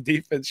of what the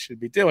defense should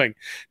be doing.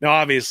 Now,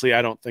 obviously,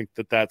 I don't think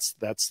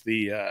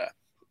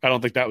I don't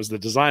think that was the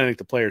design. I think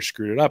the players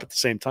screwed it up. At the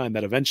same time,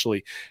 that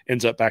eventually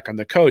ends up back on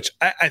the coach.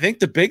 I think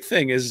the big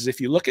thing is if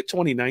you look at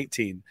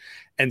 2019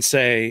 and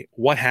say,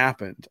 what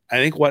happened? I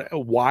think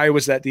why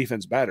was that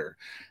defense better?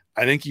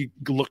 I think you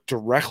look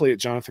directly at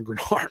Jonathan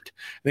Grenard.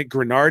 I think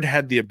Grenard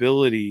had the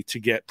ability to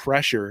get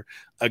pressure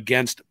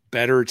against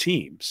better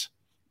teams.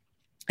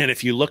 And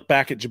if you look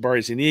back at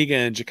Jabari Zuniga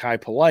and Ja'Kai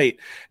Polite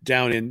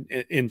down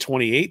in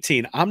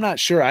 2018, I'm not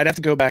sure. I'd have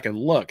to go back and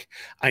look.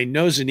 I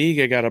know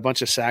Zuniga got a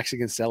bunch of sacks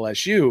against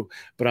LSU,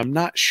 but I'm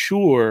not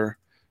sure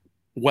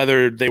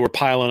whether they were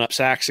piling up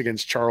sacks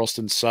against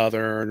Charleston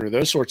Southern or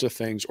those sorts of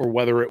things, or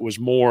whether it was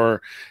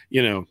more,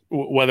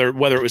 whether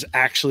it was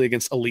actually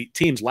against elite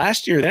teams.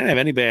 Last year, they didn't have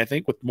anybody, I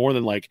think, with more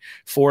than like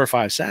 4 or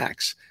 5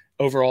 sacks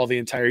overall the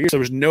entire year. So there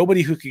was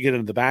nobody who could get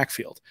into the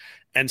backfield.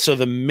 And so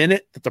the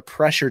minute that the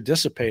pressure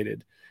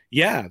dissipated,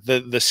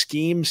 the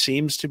scheme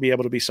seems to be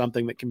able to be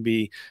something that can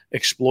be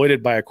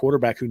exploited by a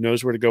quarterback who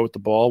knows where to go with the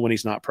ball when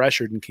he's not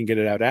pressured and can get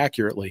it out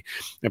accurately.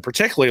 And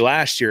particularly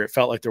last year, it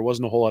felt like there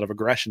wasn't a whole lot of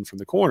aggression from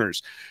the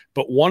corners.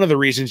 But one of the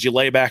reasons you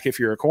lay back if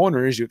you're a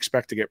corner is you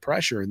expect to get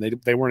pressure, and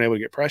they weren't able to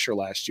get pressure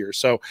last year.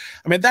 So,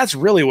 I mean, that's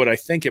really what I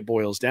think it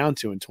boils down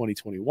to in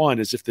 2021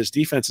 is if this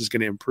defense is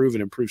going to improve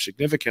and improve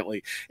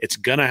significantly, it's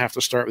going to have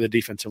to start with the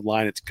defensive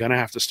line. It's going to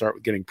have to start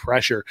with getting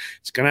pressure.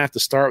 It's going to have to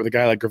start with a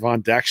guy like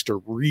Gervon Dexter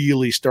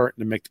really starting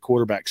to make the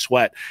quarterback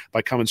sweat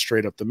by coming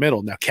straight up the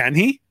middle. Now, can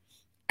he?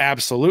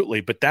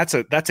 Absolutely. But that's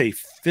a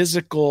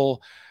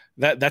physical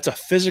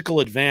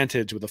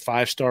advantage with a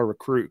 5-star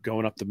recruit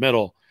going up the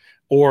middle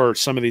or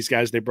some of these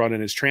guys they brought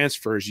in as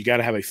transfers, you got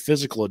to have a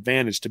physical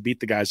advantage to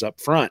beat the guys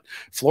up front.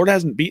 Florida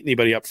hasn't beat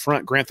anybody up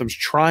front. Grantham's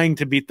trying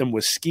to beat them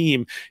with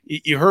scheme.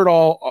 You heard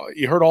all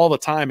the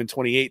time in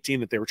 2018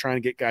 that they were trying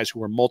to get guys who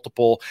were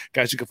multiple,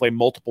 guys who could play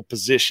multiple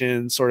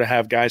positions, sort of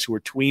have guys who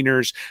were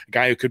tweeners, a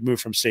guy who could move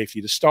from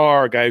safety to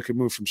star, a guy who could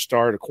move from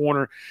star to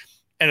corner.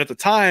 And at the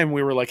time,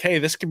 we were like, hey,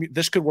 this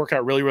could work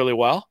out really, really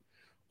well,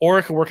 or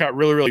it could work out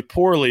really, really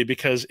poorly,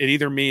 because it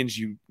either means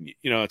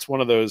it's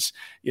one of those,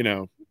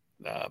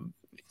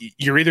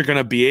 you're either going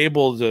to be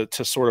able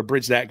to sort of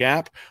bridge that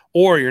gap,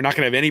 or you're not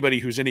going to have anybody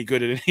who's any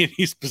good at any of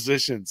these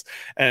positions.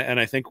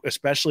 And I think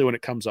especially when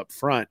it comes up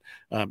front,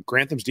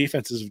 Grantham's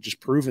defenses have just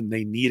proven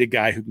they need a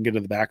guy who can get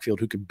in the backfield,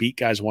 who can beat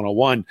guys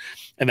one-on-one.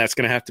 And that's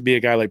going to have to be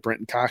a guy like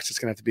Brenton Cox. It's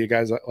going to have to be a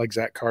guy like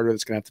Zach Carter.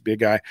 It's going to have to be a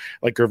guy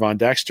like Gervon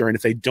Dexter. And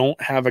if they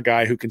don't have a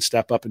guy who can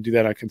step up and do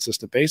that on a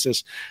consistent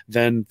basis,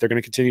 then they're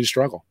going to continue to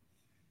struggle.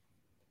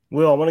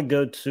 Will, I want to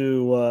go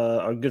to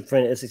our good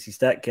friend SEC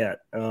StatCat.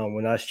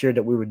 When I shared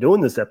that we were doing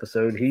this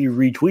episode, he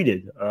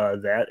retweeted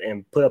that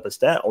and put up a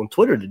stat on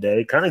Twitter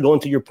today, kind of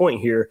going to your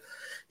point here.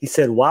 He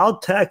said, while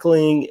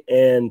tackling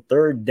and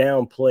third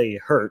down play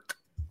hurt,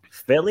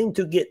 failing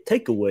to get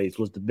takeaways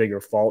was the bigger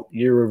fault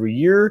year over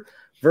year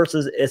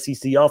versus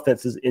SEC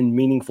offenses in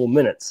meaningful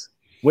minutes.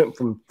 Went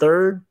from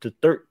 3rd to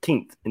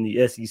 13th in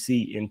the SEC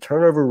in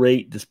turnover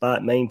rate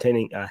despite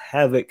maintaining a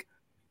havoc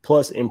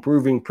plus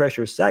improving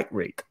pressure sack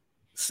rate.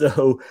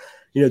 So,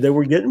 they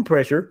were getting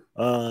pressure,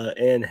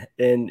 and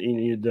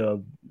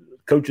the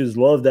coaches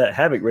love that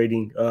havoc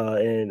rating,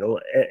 and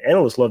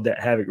analysts love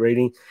that havoc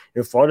rating.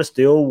 Florida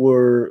still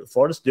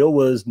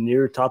was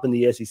near top in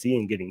the SEC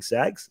in getting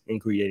sacks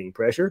and creating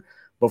pressure,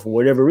 but for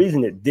whatever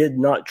reason, it did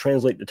not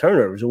translate to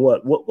turnovers. And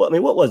what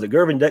was it?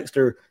 Gervon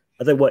Dexter,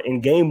 I think,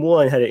 in game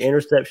 1 had an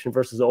interception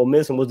versus Ole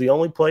Miss and was the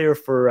only player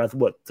for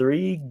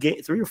 3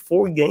 or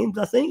 4 games,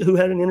 I think, who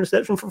had an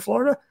interception for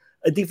Florida.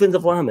 A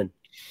defensive lineman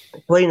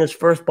playing his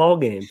first ball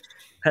game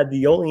had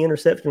the only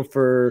interception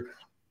for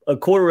a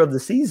quarter of the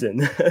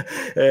season.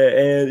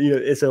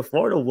 And so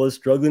Florida was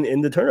struggling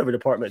in the turnover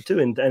department too.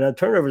 And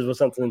turnovers was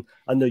something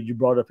I know you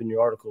brought up in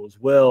your article as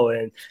well,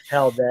 and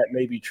how that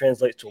maybe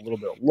translates to a little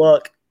bit of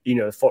luck,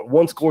 for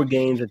one score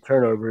games and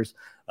turnovers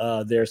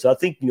there. So I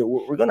think,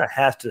 we're going to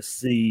have to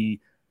see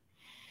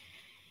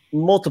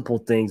multiple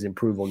things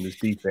improve on this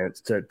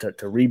defense to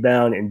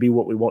rebound and be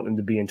what we want them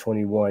to be in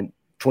 2021,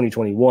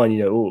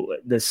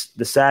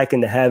 the sack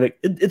and the havoc,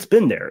 it's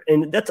been there.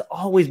 And that's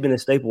always been a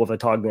staple of a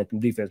Todd Grantham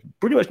defense.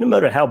 Pretty much no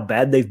matter how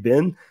bad they've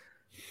been,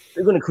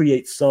 they're going to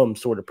create some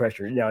sort of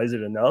pressure. Now, is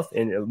it enough?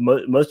 And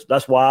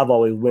that's why I've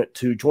always went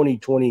to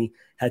 2020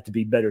 had to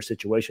be better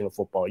situational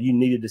football. You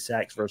needed the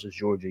sacks versus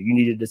Georgia. You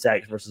needed the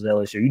sacks versus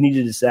LSU. You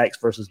needed the sacks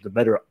versus the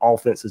better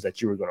offenses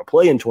that you were going to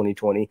play in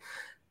 2020.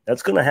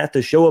 That's going to have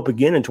to show up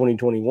again in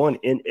 2021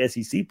 in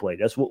SEC play.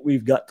 That's what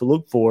we've got to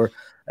look for.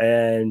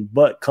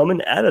 But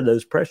coming out of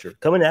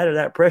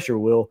that pressure,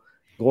 Will,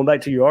 going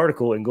back to your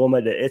article and going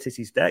back to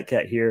SEC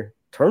StatCat here,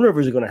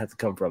 turnovers are going to have to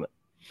come from it.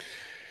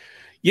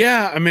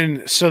 Yeah,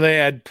 so they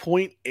had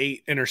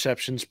 0.8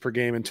 interceptions per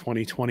game in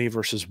 2020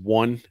 versus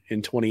 1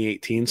 in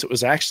 2018. So it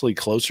was actually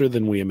closer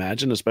than we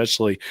imagined,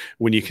 especially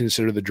when you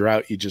consider the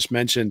drought you just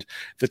mentioned.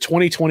 The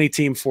 2020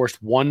 team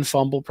forced 1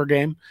 fumble per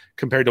game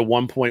compared to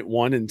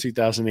 1.1 in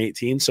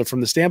 2018. So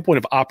from the standpoint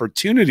of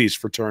opportunities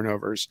for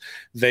turnovers,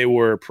 they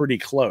were pretty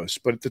close.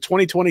 But the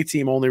 2020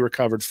 team only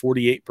recovered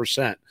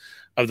 48%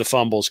 of the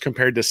fumbles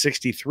compared to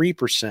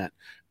 63%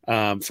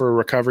 for a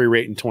recovery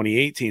rate in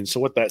 2018. So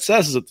what that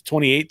says is that the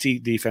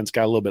 2018 defense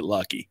got a little bit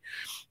lucky,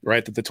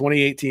 right? That the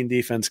 2018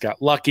 defense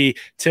got lucky.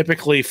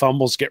 Typically,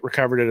 fumbles get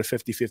recovered at a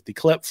 50-50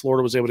 clip.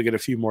 Florida was able to get a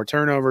few more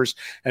turnovers,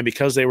 and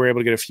because they were able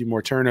to get a few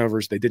more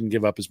turnovers, they didn't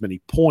give up as many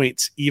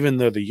points, even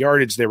though the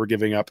yardage they were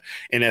giving up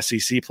in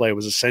SEC play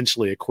was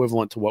essentially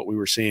equivalent to what we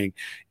were seeing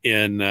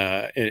in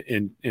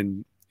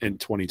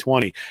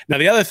 2020. Now,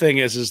 the other thing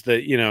is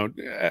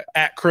that,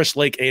 at Chris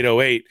Lake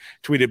 808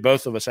 tweeted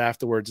both of us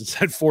afterwards and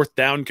said 4th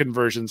down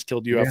conversions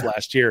killed UF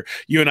last year.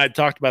 You and I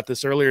talked about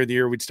this earlier in the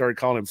year. We'd started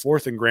calling him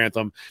 4th and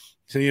Grantham.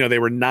 So, they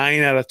were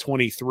 9 out of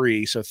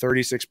 23, so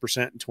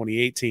 36% in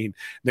 2018.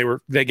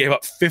 They gave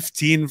up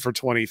 15 for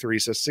 23,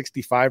 so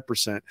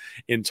 65%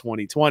 in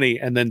 2020,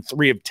 and then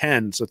 3 of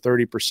 10, so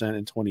 30%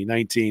 in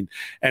 2019.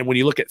 And when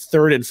you look at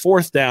 3rd and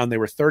 4th down, they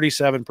were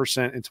 37%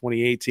 in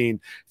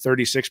 2018,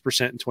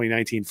 36% in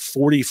 2019,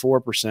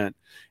 44%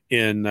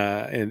 in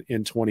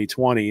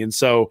 2020. And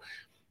so,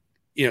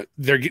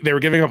 they were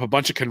giving up a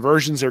bunch of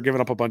conversions. They were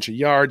giving up a bunch of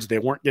yards. They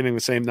weren't getting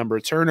the same number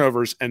of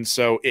turnovers. And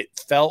so it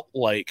felt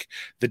like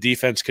the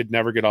defense could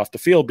never get off the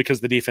field because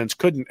the defense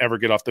couldn't ever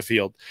get off the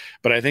field.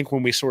 But I think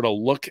when we sort of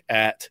look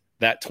at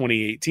that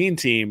 2018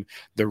 team,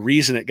 the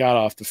reason it got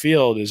off the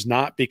field is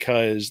not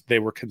because they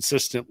were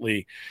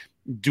consistently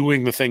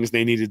doing the things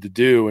they needed to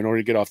do in order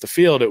to get off the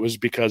field. It was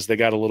because they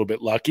got a little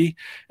bit lucky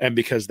and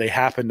because they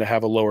happened to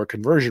have a lower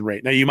conversion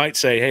rate. Now, you might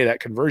say, hey, that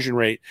conversion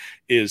rate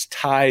is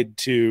tied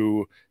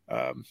to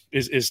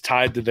is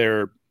tied to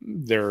their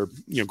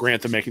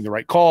Grantham making the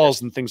right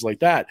calls and things like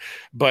that.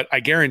 But I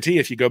guarantee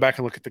if you go back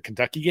and look at the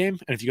Kentucky game,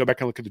 and if you go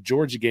back and look at the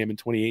Georgia game in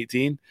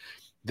 2018,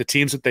 the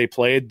teams that they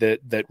played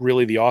that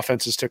really the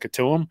offenses took it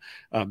to them,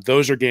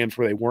 those are games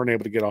where they weren't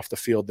able to get off the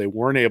field. They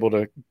weren't able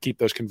to keep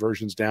those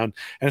conversions down.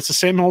 And it's the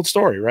same old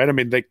story, right? I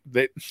mean,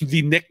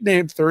 the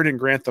nickname third in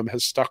Grantham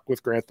has stuck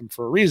with Grantham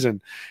for a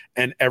reason.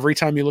 And every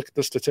time you look at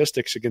the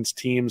statistics against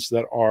teams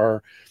that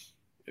are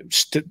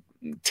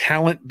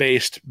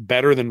talent-based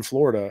better than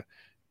Florida,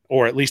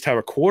 or at least have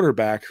a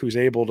quarterback who's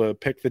able to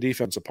pick the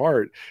defense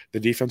apart, the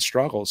defense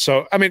struggles.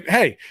 So, I mean,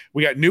 hey,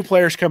 we got new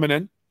players coming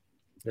in.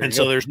 And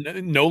so there's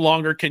no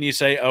longer can you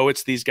say, oh,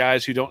 it's these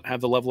guys who don't have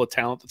the level of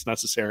talent that's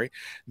necessary.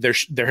 There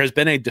has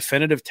been a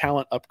definitive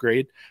talent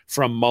upgrade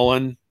from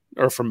Mullen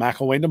or from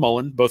McElwain to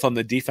Mullen, both on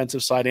the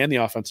defensive side and the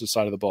offensive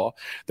side of the ball.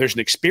 There's an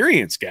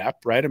experience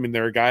gap, right? I mean,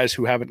 there are guys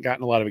who haven't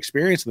gotten a lot of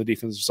experience on the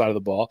defensive side of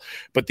the ball,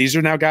 but these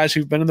are now guys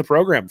who've been in the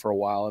program for a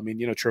while. I mean,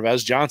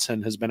 Trevez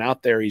Johnson has been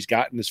out there. He's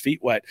gotten his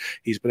feet wet.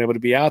 He's been able to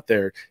be out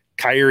there.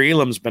 Kyer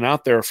Elam's been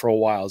out there for a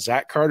while.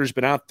 Zach Carter's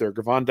been out there.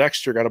 Gavon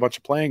Dexter got a bunch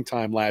of playing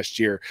time last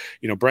year.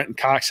 Brenton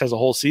Cox has a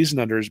whole season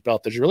under his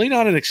belt. There's really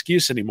not an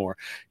excuse anymore.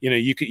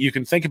 You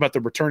can think about the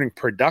returning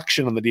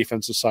production on the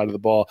defensive side of the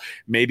ball.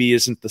 Maybe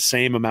isn't the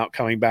same amount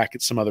coming back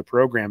at some other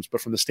programs,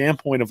 but from the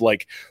standpoint of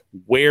like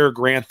where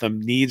Grantham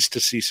needs to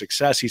see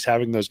success, he's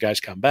having those guys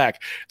come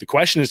back. The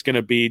question is going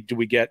to be, do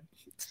we get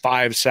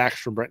 5 sacks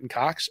from Brenton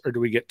Cox or do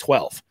we get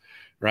 12?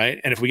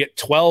 Right. And if we get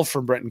 12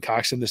 from Brenton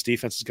Cox, then this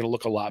defense is going to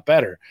look a lot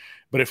better.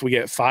 But if we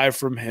get 5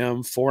 from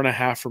him,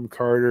 4.5 from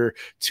Carter,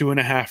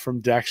 2.5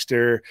 from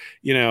Dexter,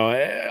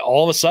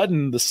 all of a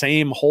sudden the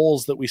same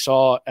holes that we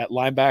saw at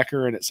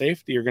linebacker and at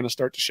safety are going to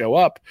start to show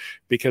up,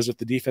 because if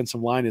the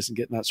defensive line isn't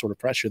getting that sort of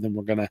pressure, then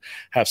we're going to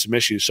have some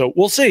issues. So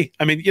we'll see.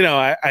 I mean,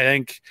 I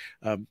think,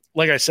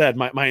 like I said,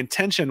 my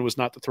intention was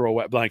not to throw a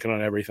wet blanket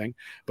on everything,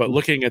 but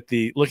looking at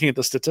the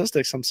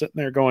statistics, I'm sitting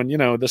there going,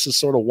 this is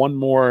sort of one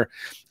more.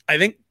 I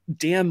think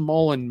Dan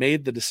Mullen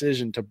made the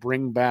decision to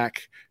bring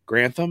back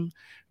Grantham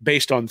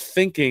based on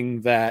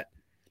thinking that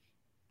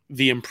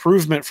the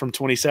improvement from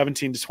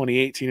 2017 to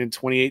 2018 and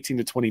 2018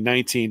 to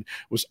 2019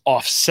 was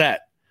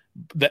offset,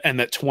 and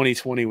that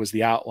 2020 was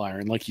the outlier.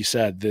 And like you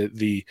said,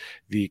 the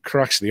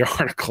crux of the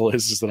article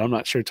is that I'm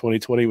not sure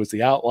 2020 was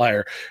the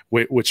outlier,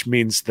 which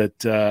means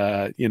that,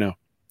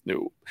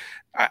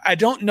 I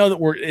don't know that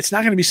it's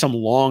not going to be some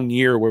long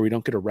year where we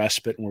don't get a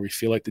respite and where we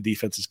feel like the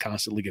defense is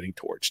constantly getting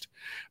torched.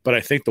 But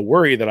I think the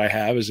worry that I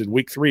have is in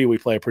week 3, we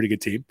play a pretty good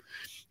team.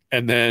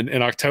 And then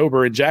in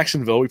October in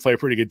Jacksonville, we play a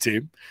pretty good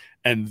team.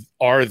 And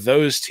are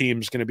those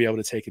teams going to be able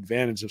to take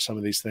advantage of some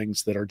of these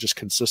things that are just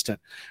consistent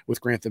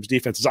with Grantham's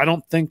defenses? I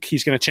don't think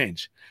he's going to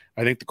change.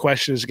 I think the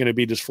question is going to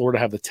be, does Florida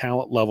have the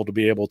talent level to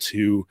be able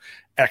to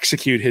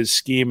execute his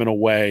scheme in a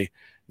way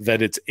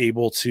that it's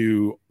able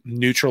to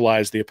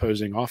neutralize the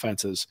opposing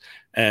offenses?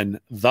 And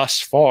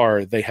thus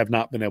far, they have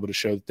not been able to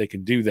show that they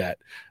can do that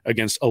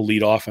against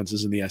elite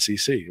offenses in the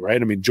SEC,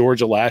 right? I mean,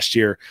 Georgia last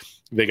year,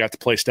 they got to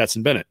play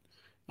Stetson Bennett.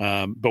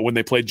 But when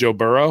they played Joe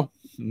Burrow,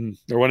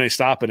 there wasn't any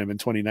stopping him in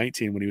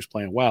 2019 when he was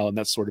playing well, and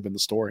that's sort of been the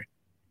story.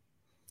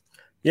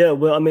 Yeah,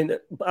 well, I mean,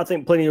 I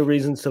think plenty of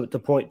reasons to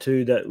point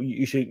to that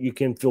you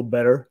can feel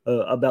better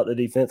about the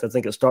defense. I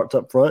think it starts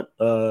up front,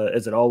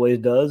 as it always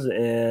does,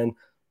 and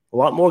a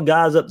lot more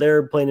guys up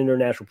there playing in their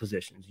natural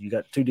positions. You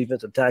got 2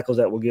 defensive tackles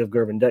that will give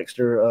Gervin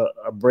Dexter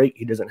a break.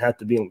 He doesn't have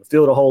to be on the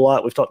field a whole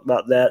lot. We've talked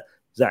about that.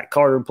 Zach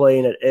Carter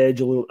playing at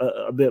edge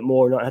a bit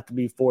more, not have to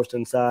be forced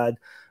inside.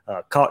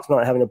 Cox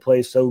not having to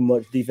play so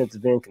much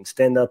defensive end, can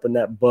stand up in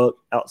that buck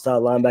outside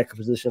linebacker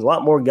position. A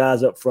lot more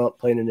guys up front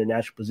playing in their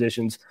natural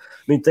positions.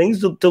 I mean, things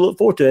to look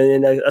forward to.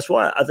 And that's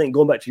why I think,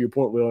 going back to your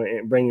point, Will,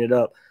 and bringing it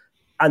up,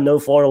 I know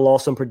Florida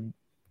lost some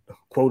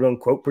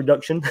quote-unquote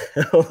production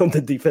on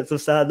the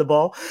defensive side of the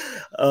ball.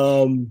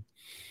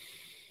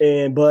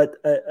 But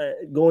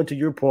going to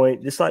your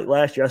point, just like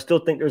last year, I still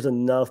think there's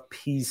enough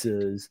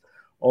pieces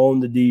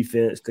on the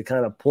defense to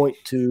kind of point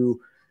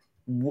to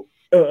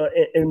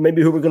and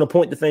maybe who we're going to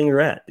point the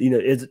finger at.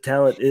 Is it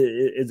talent?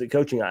 Is it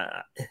coaching?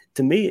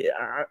 To me,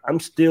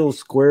 I'm still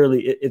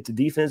squarely, if the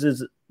defense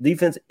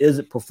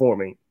isn't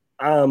performing,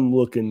 I'm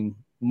looking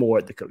more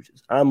at the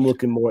coaches. I'm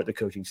looking more at the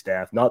coaching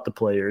staff, not the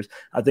players.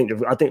 I think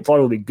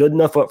Florida will be good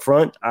enough up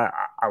front. I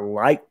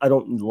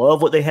don't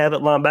love what they have at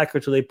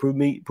linebacker, so they prove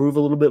a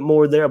little bit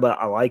more there, but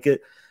I like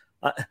it.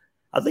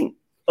 I think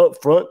up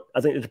front,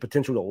 I think there's a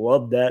potential to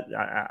love that.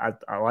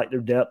 I like their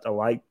depth. I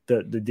like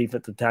the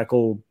defensive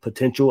tackle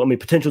potential. I mean,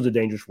 potential is a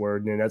dangerous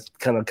word, and that's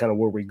kind of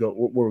where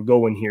we're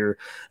going here.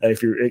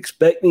 If you're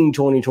expecting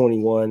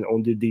 2021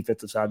 on the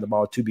defensive side of the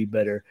ball to be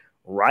better,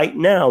 right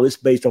now it's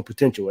based on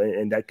potential,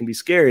 and that can be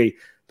scary.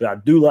 But I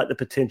do like the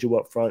potential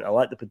up front. I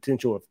like the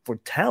potential for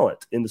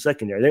talent in the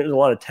secondary. I think there's a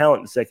lot of talent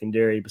in the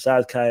secondary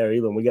besides Kyer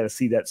Elam. We got to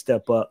see that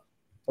step up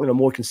on a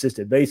more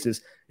consistent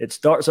basis. It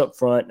starts up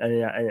front,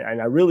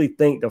 and I really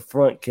think the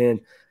front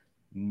can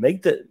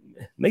make the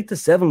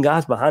 7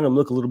 guys behind them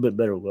look a little bit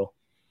better, Will.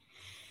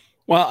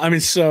 Well, I mean,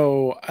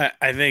 so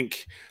I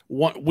think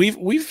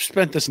we've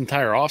spent this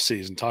entire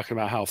offseason talking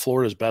about how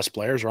Florida's best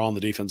players are all on the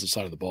defensive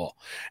side of the ball,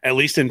 at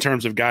least in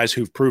terms of guys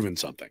who've proven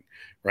something,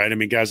 right? I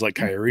mean, guys like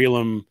Kaiir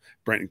Elam,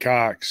 Brenton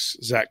Cox,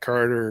 Zach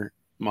Carter,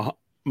 Mohamoud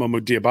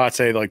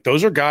Diabate, like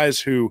those are guys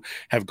who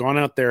have gone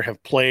out there,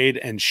 have played,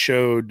 and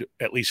showed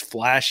at least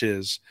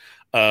flashes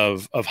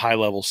of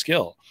high-level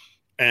skill.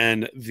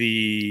 And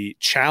the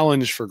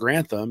challenge for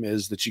Grantham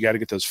is that you got to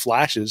get those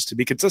flashes to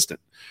be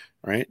consistent,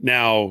 right?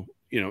 Now,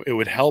 it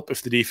would help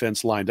if the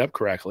defense lined up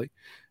correctly.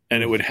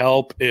 And it would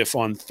help if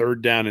on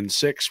 3rd down and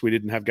 6, we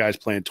didn't have guys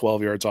playing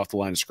 12 yards off the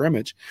line of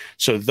scrimmage.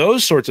 So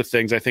those sorts of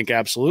things, I think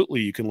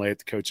absolutely you can lay at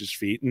the coach's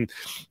feet. And,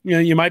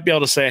 you might be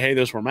able to say, hey,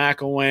 those were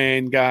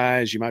McElwain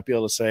guys. You might be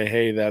able to say,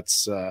 hey,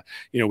 that's,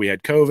 we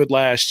had COVID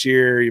last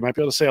year. You might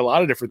be able to say a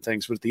lot of different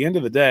things. But at the end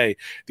of the day,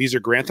 these are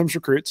Grantham's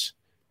recruits.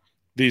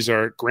 These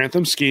are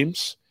Grantham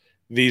schemes.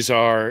 These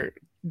are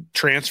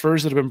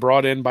transfers that have been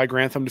brought in by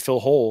Grantham to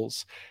fill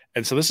holes.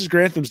 And so this is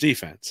Grantham's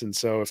defense. And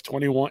so if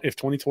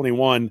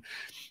 2021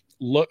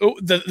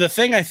 the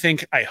thing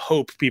I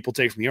hope people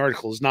take from the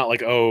article is not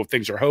like, oh,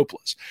 things are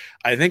hopeless.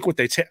 I think what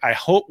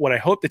I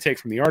hope they take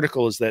from the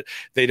article is that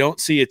they don't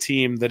see a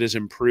team that is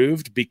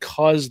improved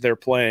because they're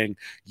playing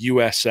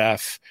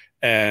USF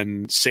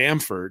and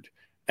Samford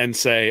and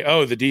say,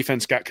 oh, the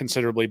defense got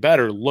considerably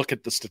better. Look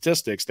at the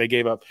statistics. They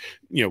gave up,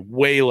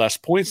 way less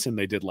points than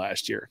they did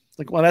last year.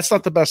 Like, well, that's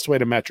not the best way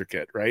to metric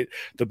it, right?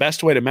 The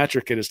best way to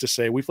metric it is to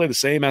say we play the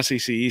same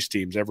SEC East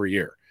teams every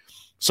year.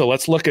 So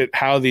let's look at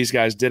how these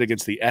guys did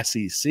against the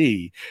SEC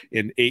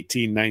in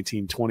 18,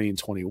 19, 20, and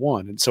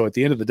 21. And so at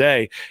the end of the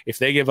day, if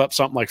they give up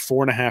something like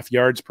 4.5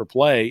 yards per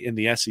play in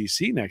the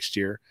SEC next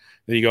year,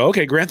 then you go,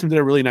 okay, Grantham did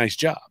a really nice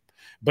job.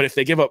 But if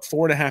they give up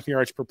 4.5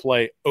 yards per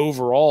play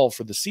overall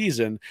for the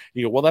season,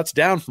 you go, well, that's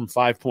down from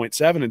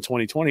 5.7 in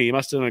 2020. He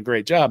must have done a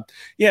great job.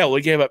 Yeah, well,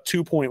 he gave up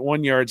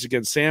 2.1 yards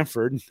against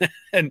Samford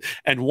and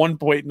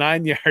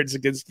 1.9 yards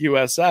against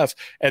USF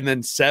and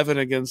then 7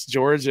 against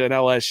Georgia and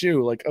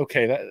LSU. Like,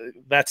 okay,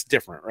 that's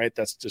different, right?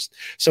 That's just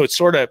 – so it's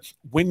sort of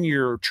when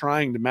you're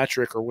trying to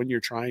metric or when you're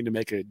trying to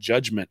make a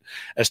judgment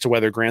as to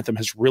whether Grantham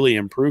has really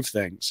improved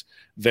things,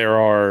 there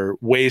are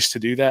ways to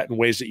do that and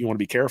ways that you want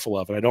to be careful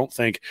of. And I don't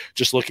think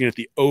just looking at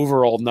the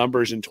overall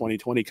numbers in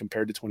 2020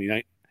 compared to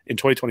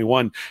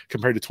 2021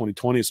 compared to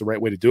 2020 is the right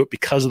way to do it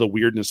because of the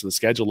weirdness of the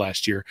schedule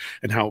last year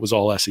and how it was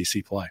all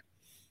SEC play.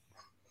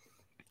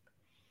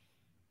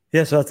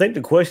 Yeah, so I think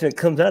the question that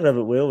comes out of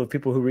it, Will, with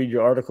people who read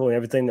your article and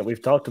everything that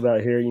we've talked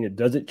about here,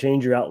 does it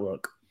change your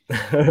outlook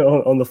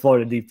on the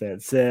Florida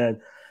defense? And,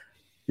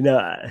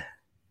 I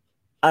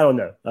don't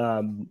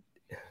know.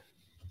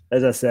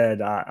 As I said,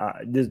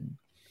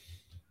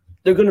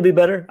 they're going to be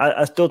better.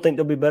 I still think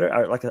they'll be better.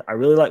 I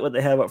really like what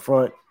they have up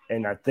front,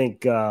 and I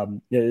think that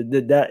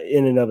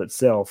in and of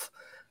itself,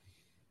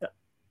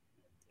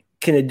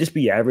 can it just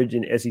be average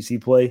in SEC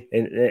play?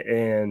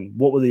 And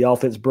what will the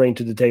offense bring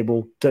to the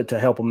table to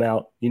help them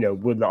out?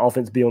 Would the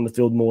offense be on the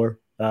field more?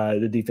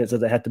 The defense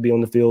doesn't have to be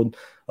on the field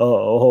a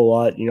whole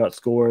lot. You're not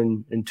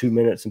scoring in 2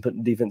 minutes and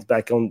putting the defense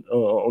back on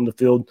the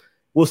field.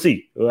 We'll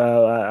see.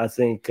 I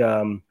think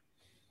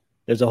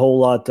there's a whole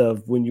lot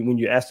of when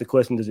you ask the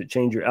question, does it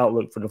change your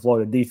outlook for the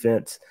Florida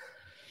defense?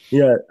 I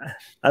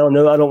don't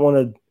know. I don't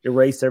want to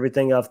erase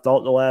everything I've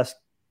thought the last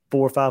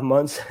 4 or 5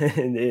 months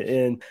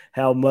and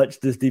how much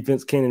this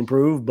defense can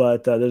improve.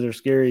 But those are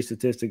scary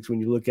statistics when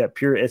you look at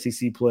pure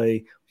SEC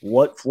play,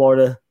 what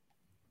Florida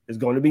is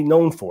going to be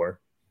known for.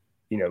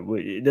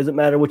 It doesn't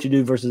matter what you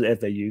do versus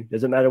FAU. It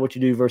doesn't matter what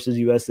you do versus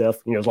USF,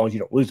 as long as you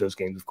don't lose those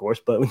games, of course.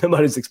 But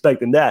nobody's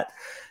expecting that.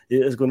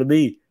 It's going to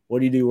be, what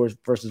do you do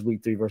versus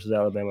week 3 versus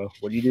Alabama?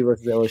 What do you do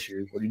versus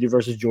LSU? What do you do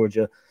versus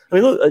Georgia? I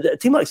mean, look, a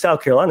team like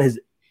South Carolina has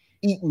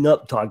eaten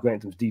up Todd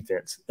Grantham's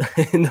defense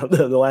in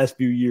the last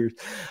few years,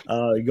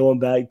 going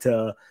back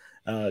to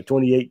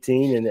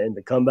 2018 and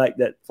the comeback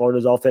that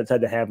Florida's offense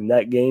had to have in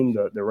that game,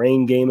 the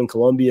rain game in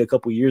Columbia a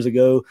couple years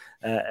ago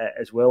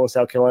as well, and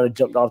South Carolina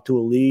jumped off to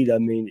a lead. I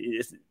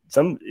mean,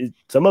 some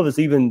of it's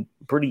even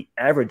pretty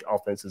average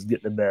offenses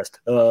getting the best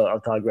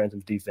of Todd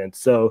Grantham's defense.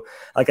 So,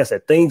 like I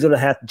said, things are going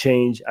to have to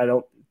change.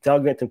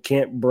 Todd Grantham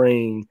can't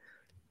bring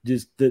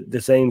just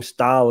the same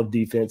style of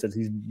defense that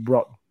he's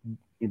brought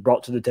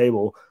to the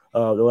table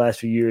the last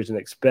few years and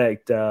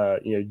expect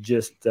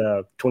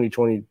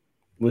 2020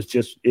 was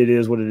just, it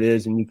is what it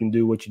is, and you can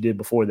do what you did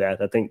before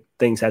that. I think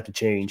things have to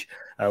change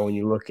when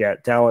you look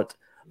at talent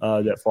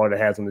that Florida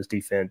has on this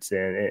defense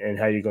and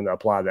how you're going to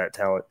apply that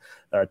talent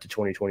to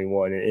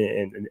 2021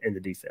 in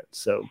the defense.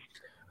 So,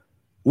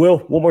 Will,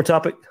 one more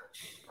topic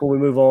before we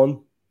move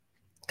on.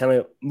 Kind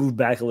of move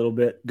back a little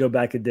bit, go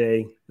back a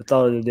day. The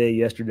thought of the day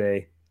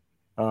yesterday.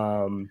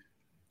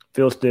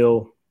 Phil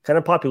Steele, kind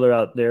of popular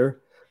out there,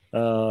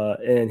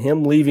 and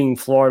him leaving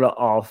Florida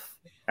off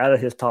out of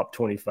his top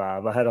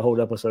 25. I had a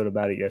whole episode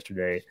about it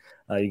yesterday.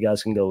 You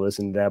guys can go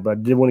listen to that. But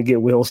I did want to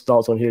get Will's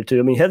thoughts on here too.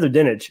 I mean, Heather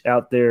Dinich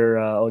out there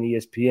on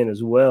ESPN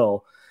as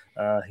well.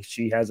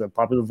 She has a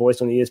popular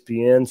voice on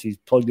ESPN. She's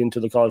plugged into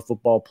the college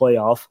football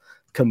playoff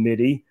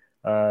committee.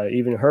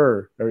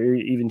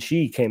 even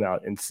she came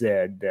out and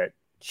said that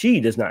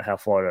she does not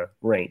have Florida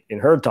ranked in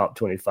her top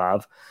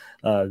 25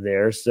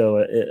 there. So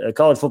a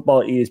college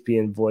football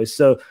ESPN voice.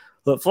 So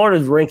look,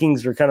 Florida's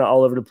rankings are kind of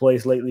all over the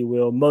place lately,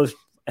 Will. Most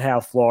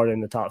have Florida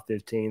in the top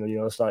 15.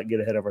 Let's not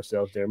get ahead of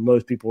ourselves there.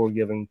 Most people are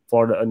giving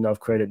Florida enough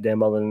credit, Dan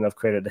Mullen enough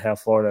credit to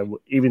have Florida,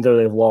 even though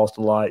they've lost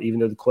a lot,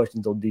 even though the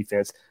questions on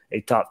defense, a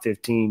top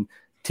 15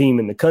 team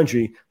in the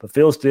country. But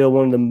Phil's still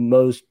one of the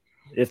most,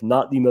 if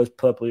not the most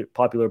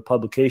popular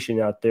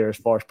publication out there as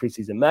far as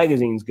preseason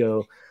magazines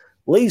go,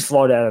 leaves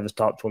Florida out of his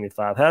top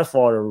 25, has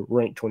Florida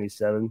ranked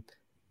 27.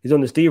 He's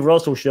on the Steve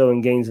Russell show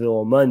in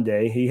Gainesville on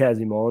Monday. He has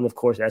him on, of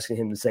course, asking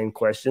him the same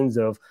questions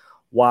of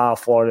why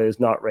Florida is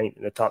not ranked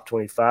in the top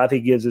 25. He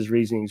gives his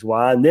reasonings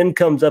why, and then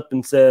comes up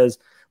and says,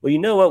 well, you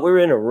know what? We were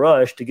in a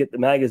rush to get the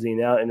magazine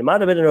out, and it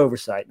might have been an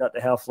oversight not to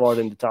have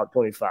Florida in the top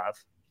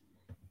 25.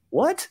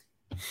 What?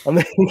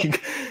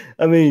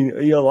 I mean,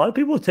 a lot of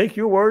people take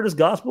your word as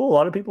gospel. A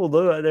lot of people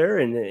go out there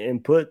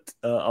and put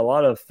a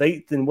lot of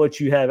faith in what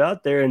you have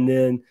out there, and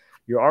then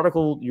your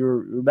article,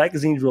 your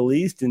magazine's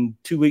released, and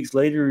 2 weeks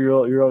later,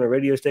 you're on a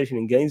radio station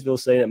in Gainesville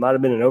saying it might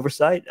have been an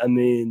oversight. I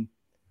mean,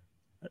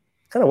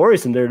 kind of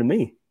worrisome there to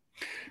me.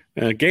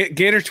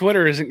 Gator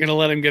Twitter isn't going to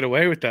let him get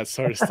away with that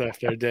sort of stuff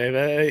there,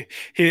 Dave.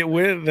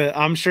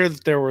 I'm sure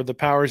that there were the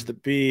powers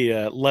that be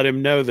let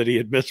him know that he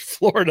had missed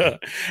Florida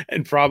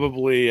and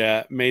probably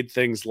made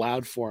things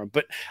loud for him.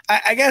 But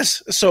I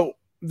guess so.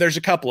 There's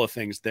a couple of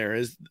things there.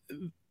 Is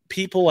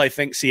people, I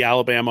think, see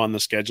Alabama on the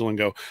schedule and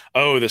go,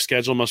 oh, the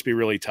schedule must be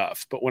really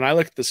tough. But when I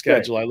look at the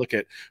schedule, I look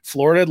at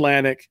Florida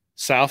Atlantic,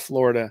 South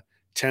Florida,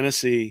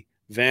 Tennessee,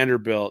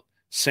 Vanderbilt,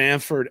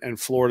 Samford, and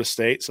Florida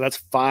State. So that's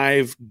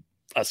 5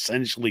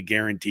 essentially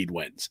guaranteed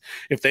wins.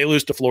 If they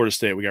lose to Florida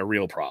State, we got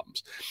real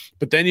problems.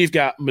 But then you've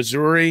got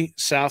Missouri,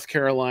 South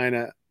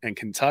Carolina, and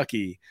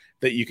Kentucky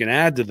that you can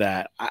add to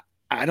that.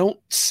 I don't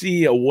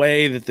see a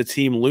way that the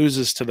team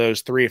loses to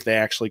those 3 if they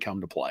actually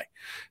come to play.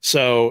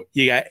 So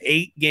you got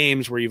 8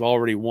 games where you've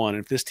already won.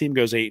 If this team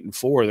goes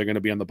 8-4, they're going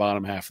to be on the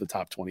bottom half of the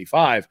top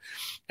 25.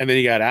 And then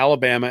you got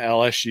Alabama,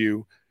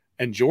 LSU,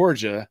 and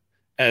Georgia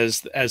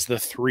as the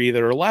 3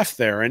 that are left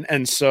there.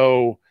 And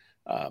so,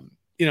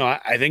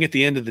 I think at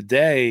the end of the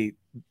day,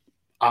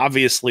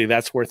 obviously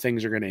that's where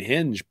things are going to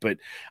hinge, but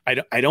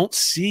I don't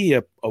see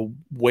a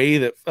way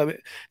that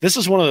this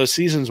is one of those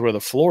seasons where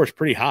the floor is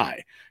pretty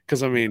high.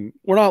 Because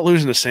we're not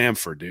losing to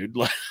Samford, dude.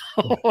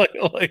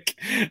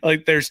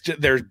 like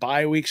there's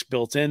bye weeks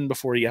built in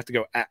before you have to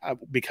go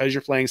because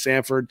you're playing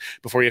Samford,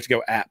 before you have to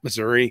go at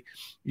Missouri.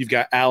 You've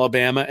got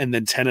Alabama and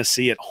then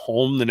Tennessee at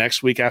home the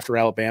next week after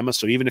Alabama.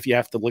 So even if you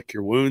have to lick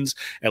your wounds,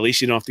 at least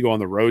you don't have to go on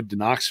the road to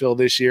Knoxville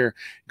this year.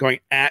 Going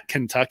at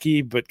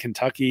Kentucky, but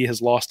Kentucky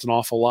has lost an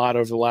awful lot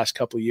over the last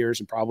couple of years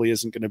and probably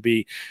isn't going to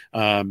be.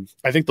 I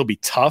think they'll be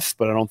tough,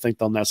 but I don't think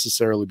they'll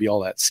necessarily be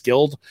all that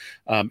skilled.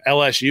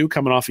 LSU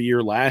coming off a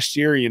year last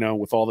year,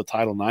 with all the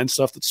Title IX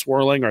stuff that's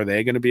swirling, are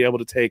they going to be able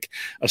to take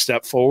a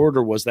step forward,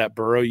 or was that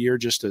Burrow year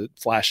just a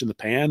flash in the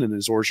pan? And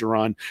is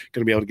Orgeron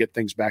going to be able to get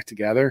things back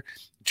together?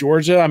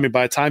 Georgia,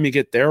 by the time you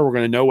get there, we're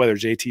going to know whether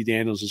JT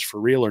Daniels is for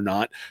real or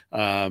not.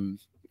 And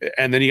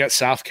then you got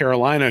South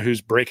Carolina,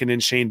 who's breaking in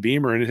Shane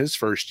Beamer in his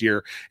first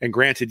year. And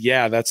granted,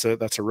 that's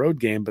a road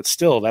game, but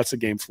still, that's a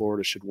game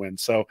Florida should win.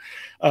 So,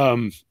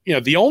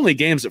 the only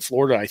games that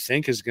Florida, I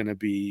think, is going to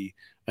be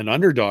an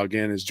underdog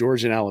in is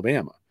Georgia and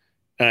Alabama.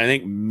 And I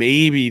think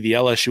maybe the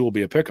LSU will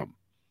be a pick 'em.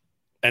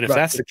 And if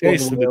that's the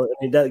case,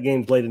 that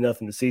game's late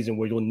enough in the season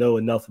where you'll know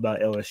enough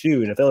about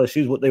LSU. And if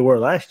LSU is what they were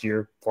last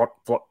year,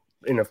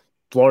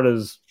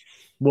 Florida's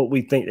what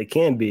we think they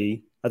can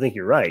be, I think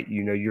you're right.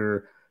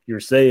 You're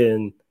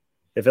saying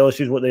if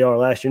LSU is what they are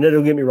last year, no,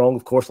 don't get me wrong.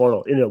 Of course,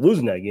 Florida ended up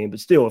losing that game, but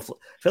still, if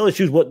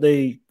LSU is what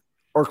they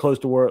are close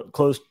to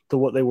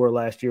what they were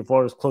last year,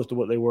 Florida's close to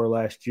what they were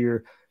last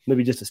year,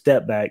 maybe just a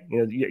step back.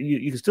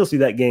 You can still see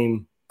that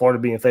game, Florida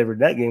being favored in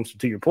that game. So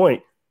to your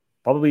point,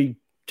 probably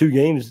 2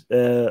 games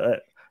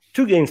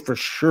for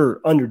sure,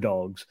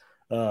 underdogs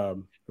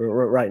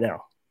right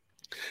now.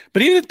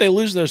 But even if they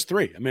lose those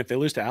 3, if they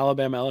lose to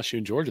Alabama, LSU,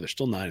 and Georgia, they're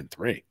still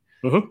 9-3.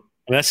 Mm-hmm.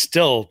 That's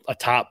still a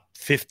top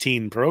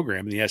 15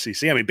 program in the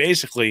SEC.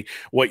 Basically,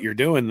 what you're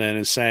doing then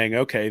is saying,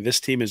 okay, this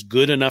team is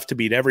good enough to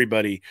beat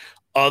everybody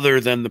other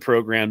than the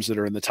programs that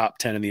are in the top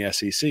 10 in the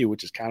SEC,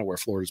 which is kind of where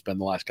Florida's been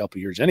the last couple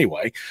of years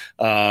anyway.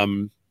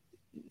 I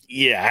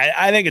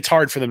think it's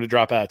hard for them to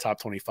drop out of top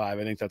 25.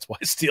 I think that's why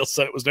Steele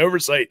said it was an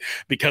oversight,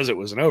 because it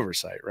was an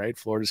oversight, right?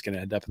 Florida's going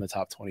to end up in the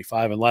top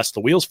 25 unless the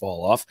wheels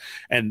fall off.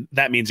 And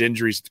that means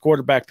injuries at the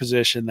quarterback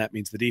position. That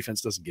means the defense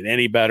doesn't get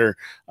any better.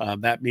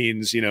 That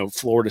means,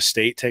 Florida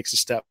State takes a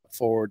step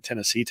forward.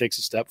 Tennessee takes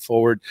a step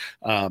forward.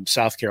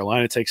 South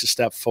Carolina takes a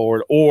step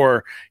forward.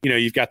 Or,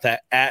 you've got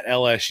that at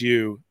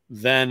LSU,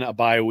 then a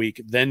bye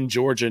week, then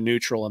Georgia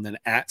neutral, and then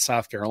at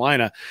South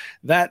Carolina.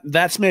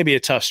 That's maybe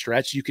a tough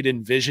stretch. You could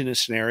envision a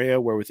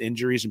scenario where with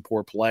injuries and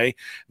poor play,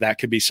 that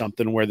could be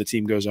something where the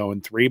team goes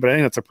 0-3. But I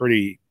think that's a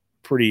pretty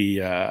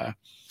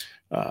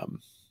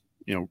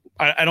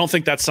I don't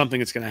think that's something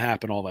that's going to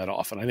happen all that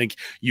often. I think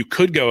you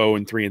could go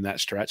 0-3 in that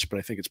stretch, but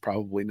I think it's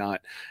probably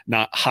not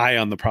high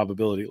on the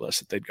probability list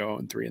that they'd go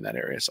 0-3 in that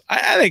area. So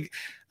I think,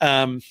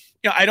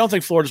 I don't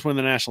think Florida's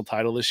winning the national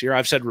title this year.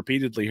 I've said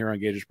repeatedly here on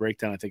Gators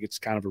Breakdown, I think it's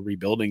kind of a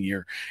rebuilding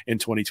year in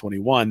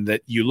 2021,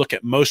 that you look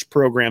at most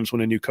programs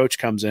when a new coach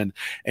comes in,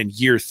 and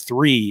year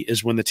 3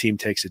 is when the team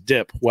takes a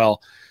dip.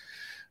 Well,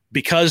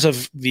 because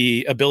of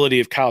the ability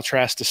of Kyle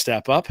Trask to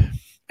step up,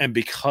 and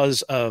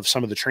because of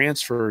some of the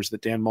transfers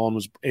that Dan Mullen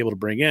was able to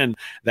bring in,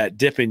 that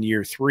dip in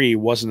year 3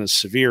 wasn't as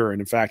severe. And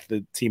in fact,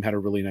 the team had a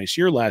really nice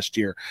year last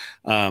year.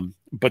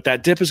 But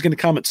that dip is going to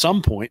come at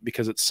some point,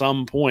 because at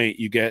some point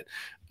you get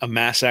a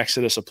mass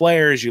exodus of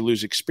players, you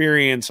lose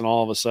experience, and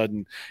all of a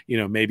sudden,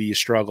 maybe you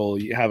struggle.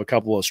 You have a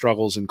couple of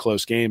struggles in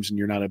close games and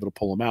you're not able to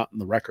pull them out, and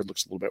the record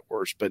looks a little bit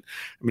worse. But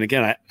I mean,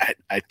 again,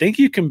 I think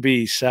you can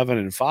be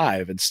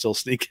 7-5 and still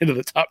sneak into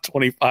the top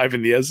 25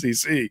 in the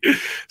SEC.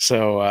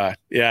 So I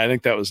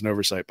think that was an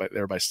oversight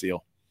by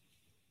Steele.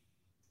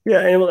 Yeah,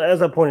 and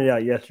as I pointed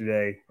out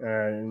yesterday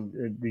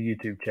in the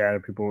YouTube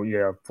chat, people,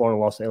 Florida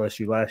lost to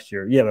LSU last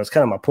year. Yeah, that's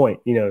kind of my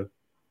point.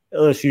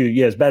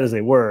 LSU, as bad as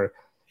they were,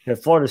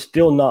 Florida's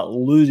still not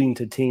losing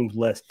to teams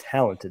less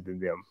talented than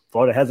them.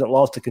 Florida hasn't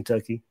lost to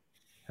Kentucky,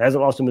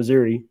 hasn't lost to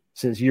Missouri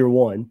since year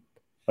 1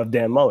 of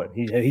Dan Mullen.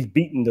 He's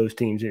beaten those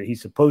teams that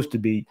he's supposed to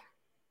beat.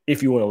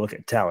 If you want to look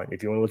at talent,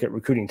 if you want to look at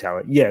recruiting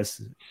talent, yes,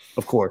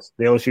 of course,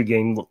 the LSU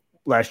game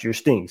last year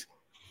stings.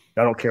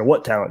 I don't care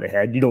what talent they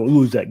had. You don't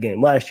lose that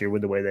game last year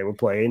with the way they were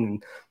playing,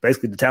 and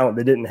basically the talent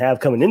they didn't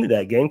have coming into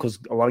that game, because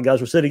a lot of guys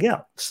were sitting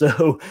out.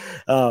 So,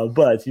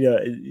 but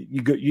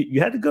you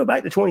had to go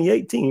back to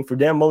 2018 for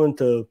Dan Mullen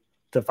to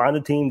find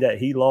a team that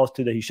he lost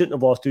to, that he shouldn't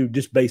have lost to,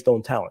 just based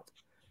on talent.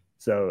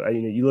 So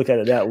you look at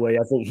it that way.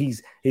 I think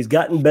he's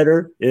gotten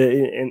better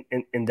in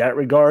that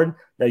regard.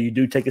 Now you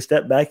do take a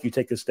step back. You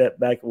take a step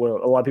back. Well,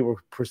 a lot of people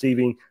are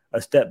perceiving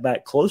a step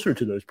back closer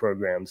to those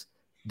programs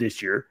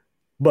this year,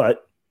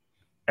 but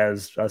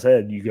as I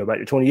said, you go back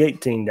to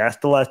 2018, that's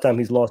the last time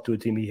he's lost to a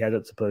team he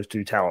hadn't supposed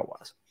to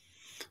talent-wise.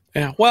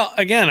 Yeah, well,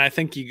 again, I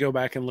think you go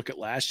back and look at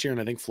last year, and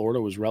I think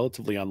Florida was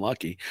relatively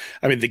unlucky.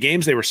 I mean, the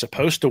games they were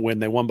supposed to win,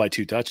 they won by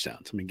 2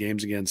 touchdowns. I mean,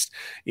 games against,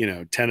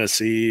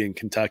 Tennessee and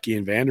Kentucky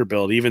and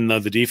Vanderbilt, even though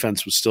the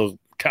defense was still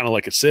kind of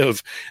like a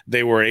sieve,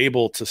 they were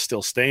able to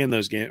still stay in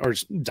those games, or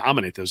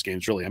dominate those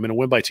games, really. I mean, a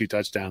win by 2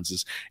 touchdowns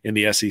is in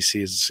the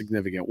SEC is a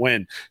significant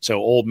win. So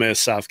Ole Miss,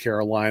 South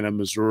Carolina,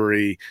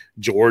 Missouri,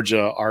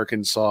 Georgia,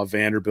 Arkansas,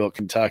 Vanderbilt,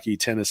 Kentucky,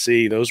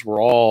 Tennessee, those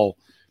were all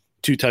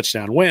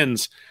 2-touchdown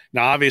wins.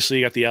 Now, obviously,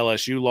 you got the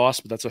LSU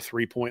loss, but that's a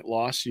 3-point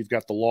loss. You've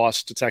got the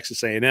loss to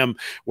Texas A&M,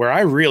 where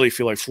I really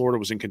feel like Florida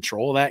was in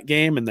control of that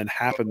game and then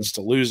happens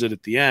to lose it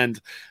at the end.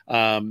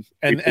 And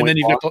then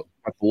you've got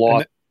the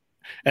loss.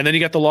 And then you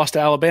got the loss to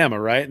Alabama,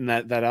 right? And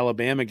that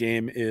Alabama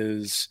game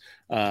is,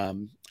 I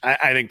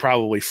think,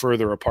 probably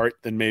further apart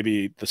than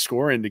maybe the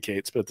score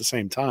indicates. But at the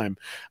same time,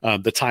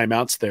 the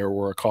timeouts there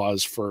were a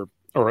cause for,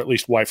 or at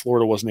least why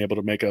Florida wasn't able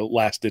to make a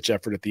last-ditch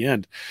effort at the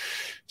end.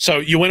 So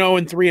you went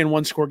 0-3 in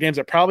one-score games.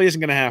 That probably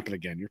isn't going to happen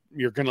again.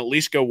 You're going to at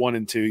least go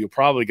 1-2. You'll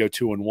probably go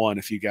 2-1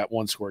 if you got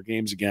one-score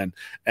games again.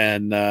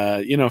 And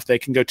if they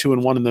can go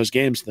 2-1 in those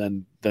games,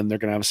 then they're going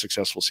to have a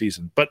successful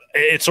season. But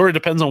it sort of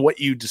depends on what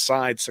you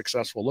decide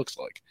successful looks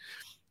like.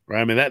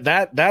 Right. I mean,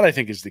 that I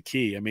think is the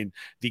key. I mean,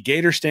 the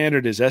Gator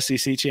standard is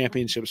SEC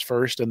championships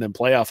first and then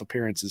playoff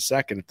appearances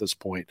second at this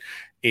point.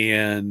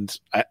 And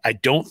I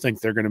don't think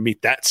they're going to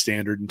meet that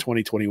standard in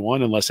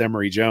 2021 unless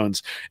Emory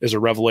Jones is a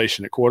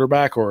revelation at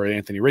quarterback or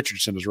Anthony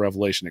Richardson is a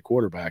revelation at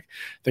quarterback.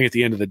 I think at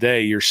the end of the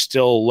day, you're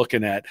still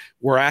looking at,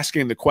 we're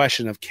asking the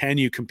question of, can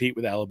you compete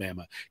with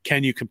Alabama?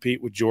 Can you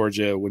compete with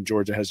Georgia when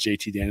Georgia has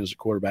JT Daniels at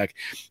quarterback?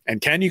 And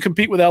can you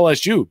compete with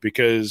LSU?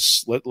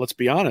 Because let's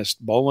be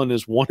honest, Mullen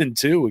is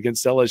 1-2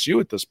 against LSU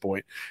at this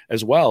point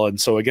as well.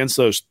 And so against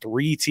those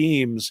 3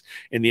 teams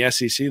in the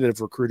SEC that have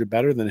recruited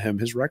better than him,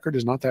 his record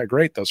is not that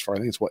great thus far. I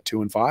think it's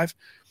 2-5.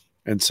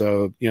 And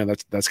so,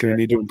 that's going to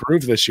need to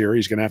improve this year.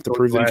 He's going to have to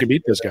prove that he can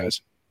beat those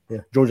guys. Yeah.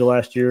 Georgia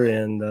last year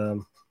and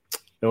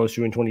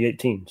LSU in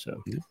 2018.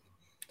 So,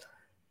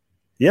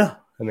 yeah.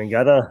 I mean,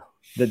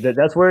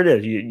 that's where it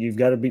is. You've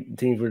got to beat the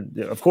teams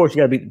where, of course,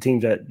 you got to beat the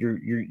teams that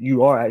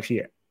you are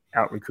actually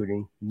out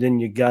recruiting. Then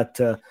you got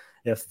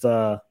if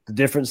the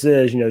difference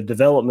is,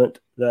 development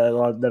that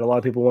a lot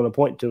of people want to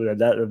point to,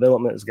 that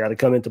development has got to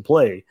come into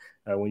play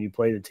when you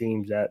play the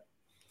teams that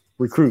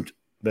recruit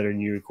better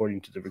than you,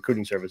 according to the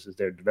recruiting services.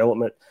 Their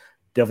development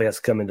definitely has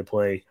to come into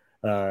play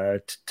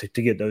to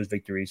get those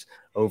victories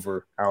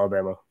over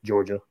Alabama,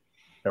 Georgia,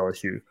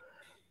 LSU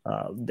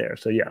there.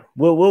 So yeah,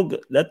 we'll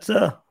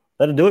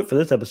that'll do it for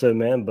this episode,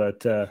 man.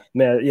 But I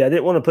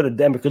didn't want to put a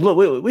damper, because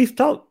look, we've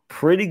talked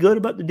pretty good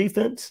about the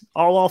defense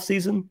all off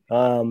season.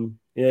 And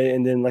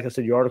then, like I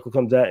said, your article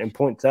comes out and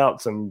points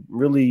out some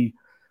really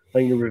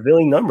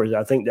revealing numbers,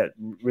 I think, that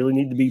really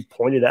need to be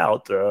pointed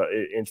out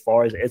as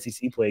far as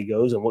SEC play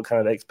goes and what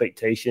kind of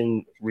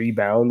expectation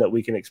rebound that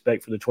we can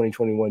expect for the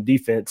 2021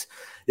 defense.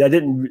 Yeah, I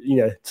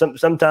didn't,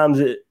 sometimes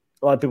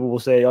a lot of people will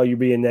say, "Oh, you're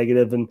being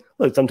negative," and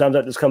look, sometimes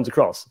that just comes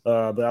across.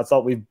 But I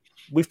thought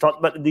we've talked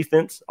about the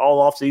defense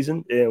all off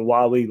season and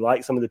why we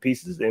like some of the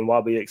pieces and why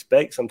we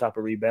expect some type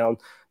of rebound.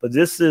 But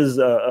this is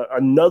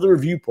another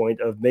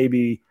viewpoint of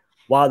maybe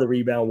why the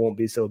rebound won't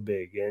be so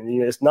big.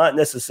 And it's not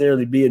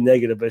necessarily being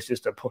negative, but it's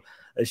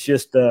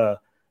just a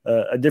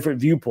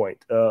different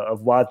viewpoint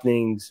of why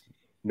things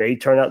may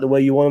turn out the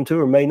way you want them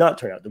to, or may not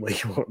turn out the way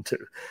you want them to.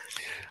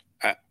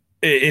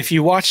 If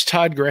you watch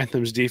Todd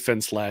Grantham's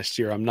defense last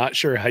year, I'm not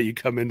sure how you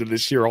come into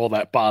this year all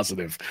that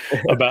positive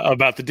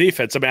about the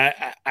defense.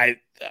 I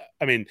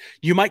mean,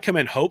 you might come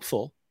in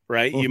hopeful,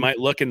 right? Mm-hmm. You might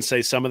look and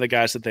say some of the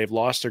guys that they've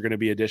lost are going to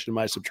be addition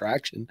by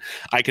subtraction.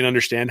 I can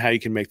understand how you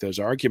can make those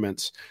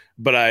arguments,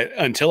 but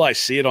until I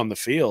see it on the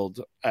field,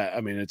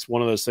 I mean, it's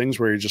one of those things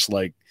where you're just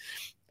like,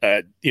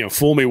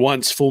 fool me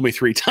once, fool me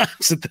 3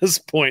 times at this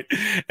point,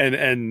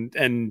 and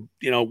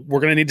we're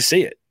going to need to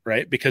see it.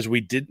 Right. Because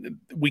we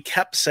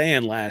kept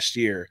saying last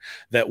year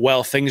that,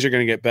 well, things are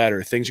going to get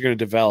better. Things are going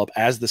to develop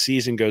as the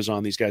season goes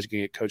on. These guys are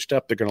going to get coached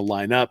up. They're going to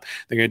line up.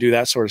 They're going to do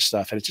that sort of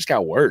stuff. And it just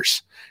got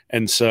worse.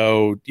 And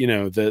so,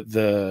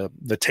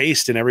 the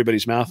taste in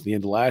everybody's mouth at the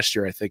end of last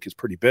year, I think, is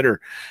pretty bitter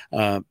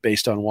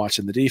based on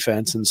watching the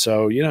defense. And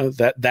so,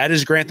 that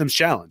is Grantham's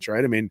challenge,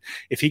 right? I mean,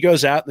 if he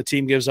goes out and the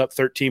team gives up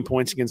 13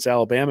 points against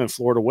Alabama and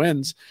Florida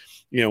wins,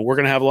 we're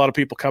going to have a lot of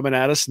people coming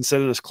at us and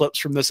sending us clips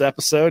from this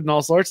episode and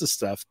all sorts of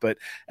stuff. But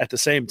at the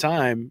same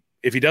time,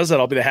 if he does that,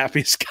 I'll be the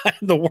happiest guy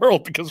in the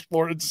world because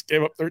Florida just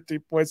gave up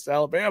 13 points to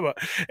Alabama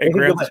and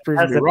Grantham's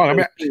proven me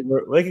wrong.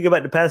 We can go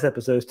back to past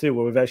episodes too,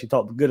 where we've actually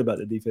talked good about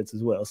the defense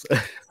as well. So.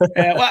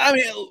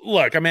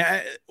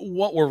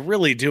 What we're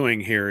really doing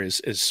here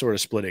is sort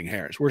of splitting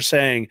hairs. We're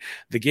saying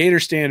the Gator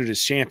standard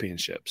is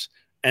championships.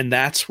 And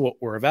that's what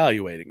we're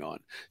evaluating on.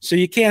 So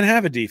you can't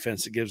have a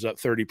defense that gives up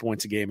 30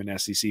 points a game in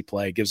SEC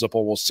play, gives up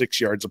almost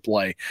 6 yards of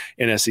play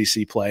in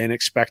SEC play, and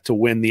expect to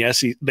win the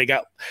SEC. They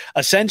got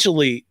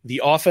essentially the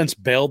offense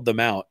bailed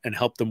them out and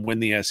helped them win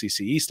the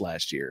SEC East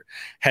last year.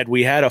 Had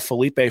we had a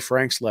Felipe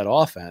Franks-led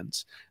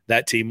offense,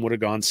 that team would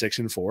have gone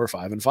 6-4 or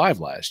 5-5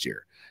 last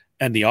year.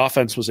 And the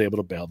offense was able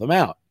to bail them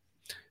out.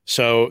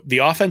 So the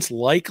offense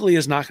likely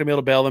is not going to be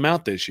able to bail them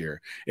out this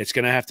year. It's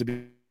going to have to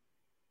be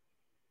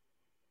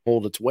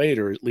hold its weight,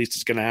 or at least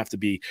it's going to have to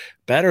be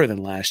better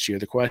than last year.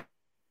 The question.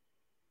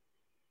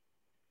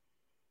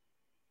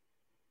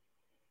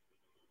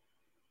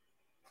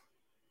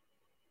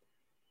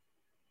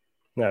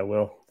 No,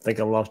 Will, I think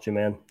I lost you,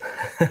 man.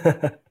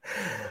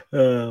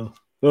 Well,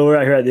 we're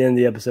right here at the end of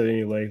the episode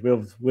anyway.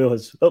 Will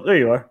has. Oh, there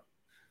you are.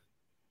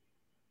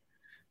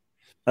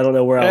 I don't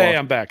know where I lost. Hey,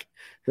 I'm back.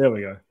 There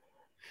we go.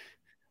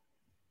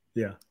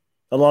 Yeah,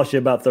 I lost you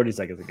about 30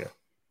 seconds ago.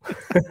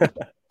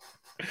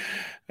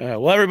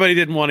 Well, everybody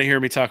didn't want to hear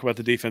me talk about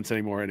the defense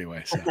anymore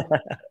anyway. So.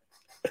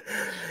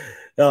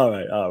 All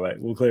right.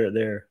 We'll clear it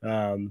there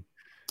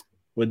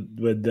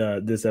with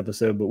this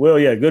episode. But, Will,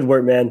 yeah, good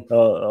work, man,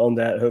 on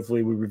that.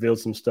 Hopefully we revealed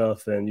some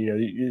stuff. And,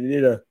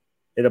 it'll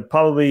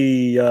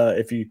probably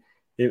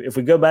if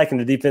we go back and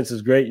the defense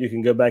is great, you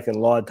can go back and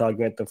laud Todd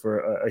Grantham for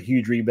a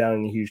huge rebound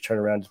and a huge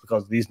turnaround just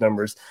because of these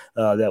numbers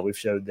that we've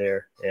showed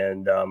there.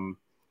 And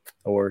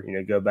or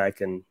go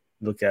back and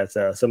look at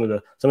some of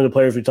the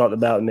players we talked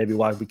about and maybe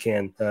why we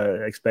can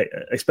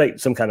expect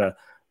some kind of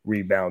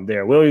rebound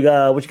there. Will,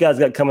 what you guys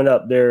got coming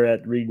up there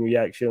at Read and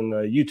Reaction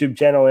YouTube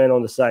channel and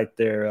on the site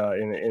there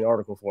in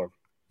article form?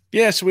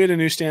 Yeah, so we had a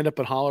new stand-up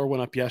at Holler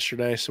went up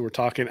yesterday. So we're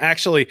talking.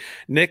 Actually,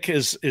 Nick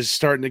is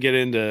starting to get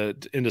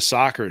into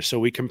soccer. So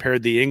we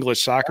compared the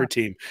English soccer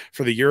team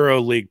for the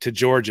Euro League to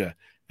Georgia,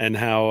 and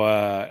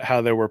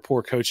how there were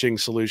poor coaching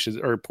solutions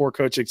or poor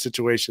coaching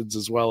situations,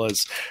 as well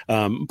as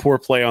poor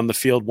play on the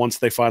field once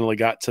they finally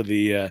got to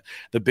the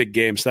big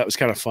game. So that was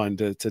kind of fun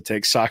to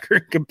take soccer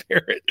and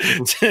compare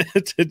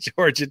it to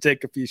Georgia,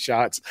 take a few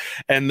shots.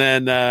 And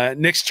then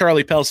Nick's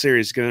Charlie Pell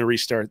series is going to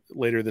restart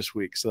later this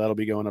week. So that'll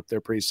be going up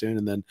there pretty soon.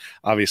 And then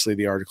obviously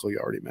the article you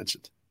already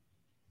mentioned.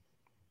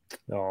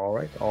 All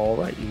right. You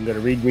can go to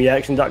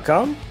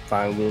readreaction.com,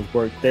 find Will's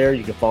work there.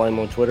 You can follow him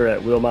on Twitter at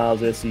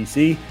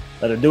WillMilesSEC.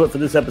 That'll do it for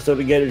this episode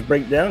of Gators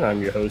Breakdown.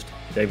 I'm your host,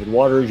 David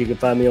Waters. You can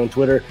find me on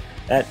Twitter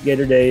at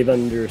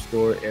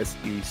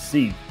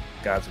GatorDave_SEC.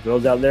 Guys and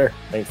girls out there,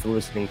 thanks for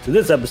listening to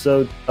this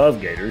episode of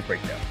Gators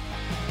Breakdown.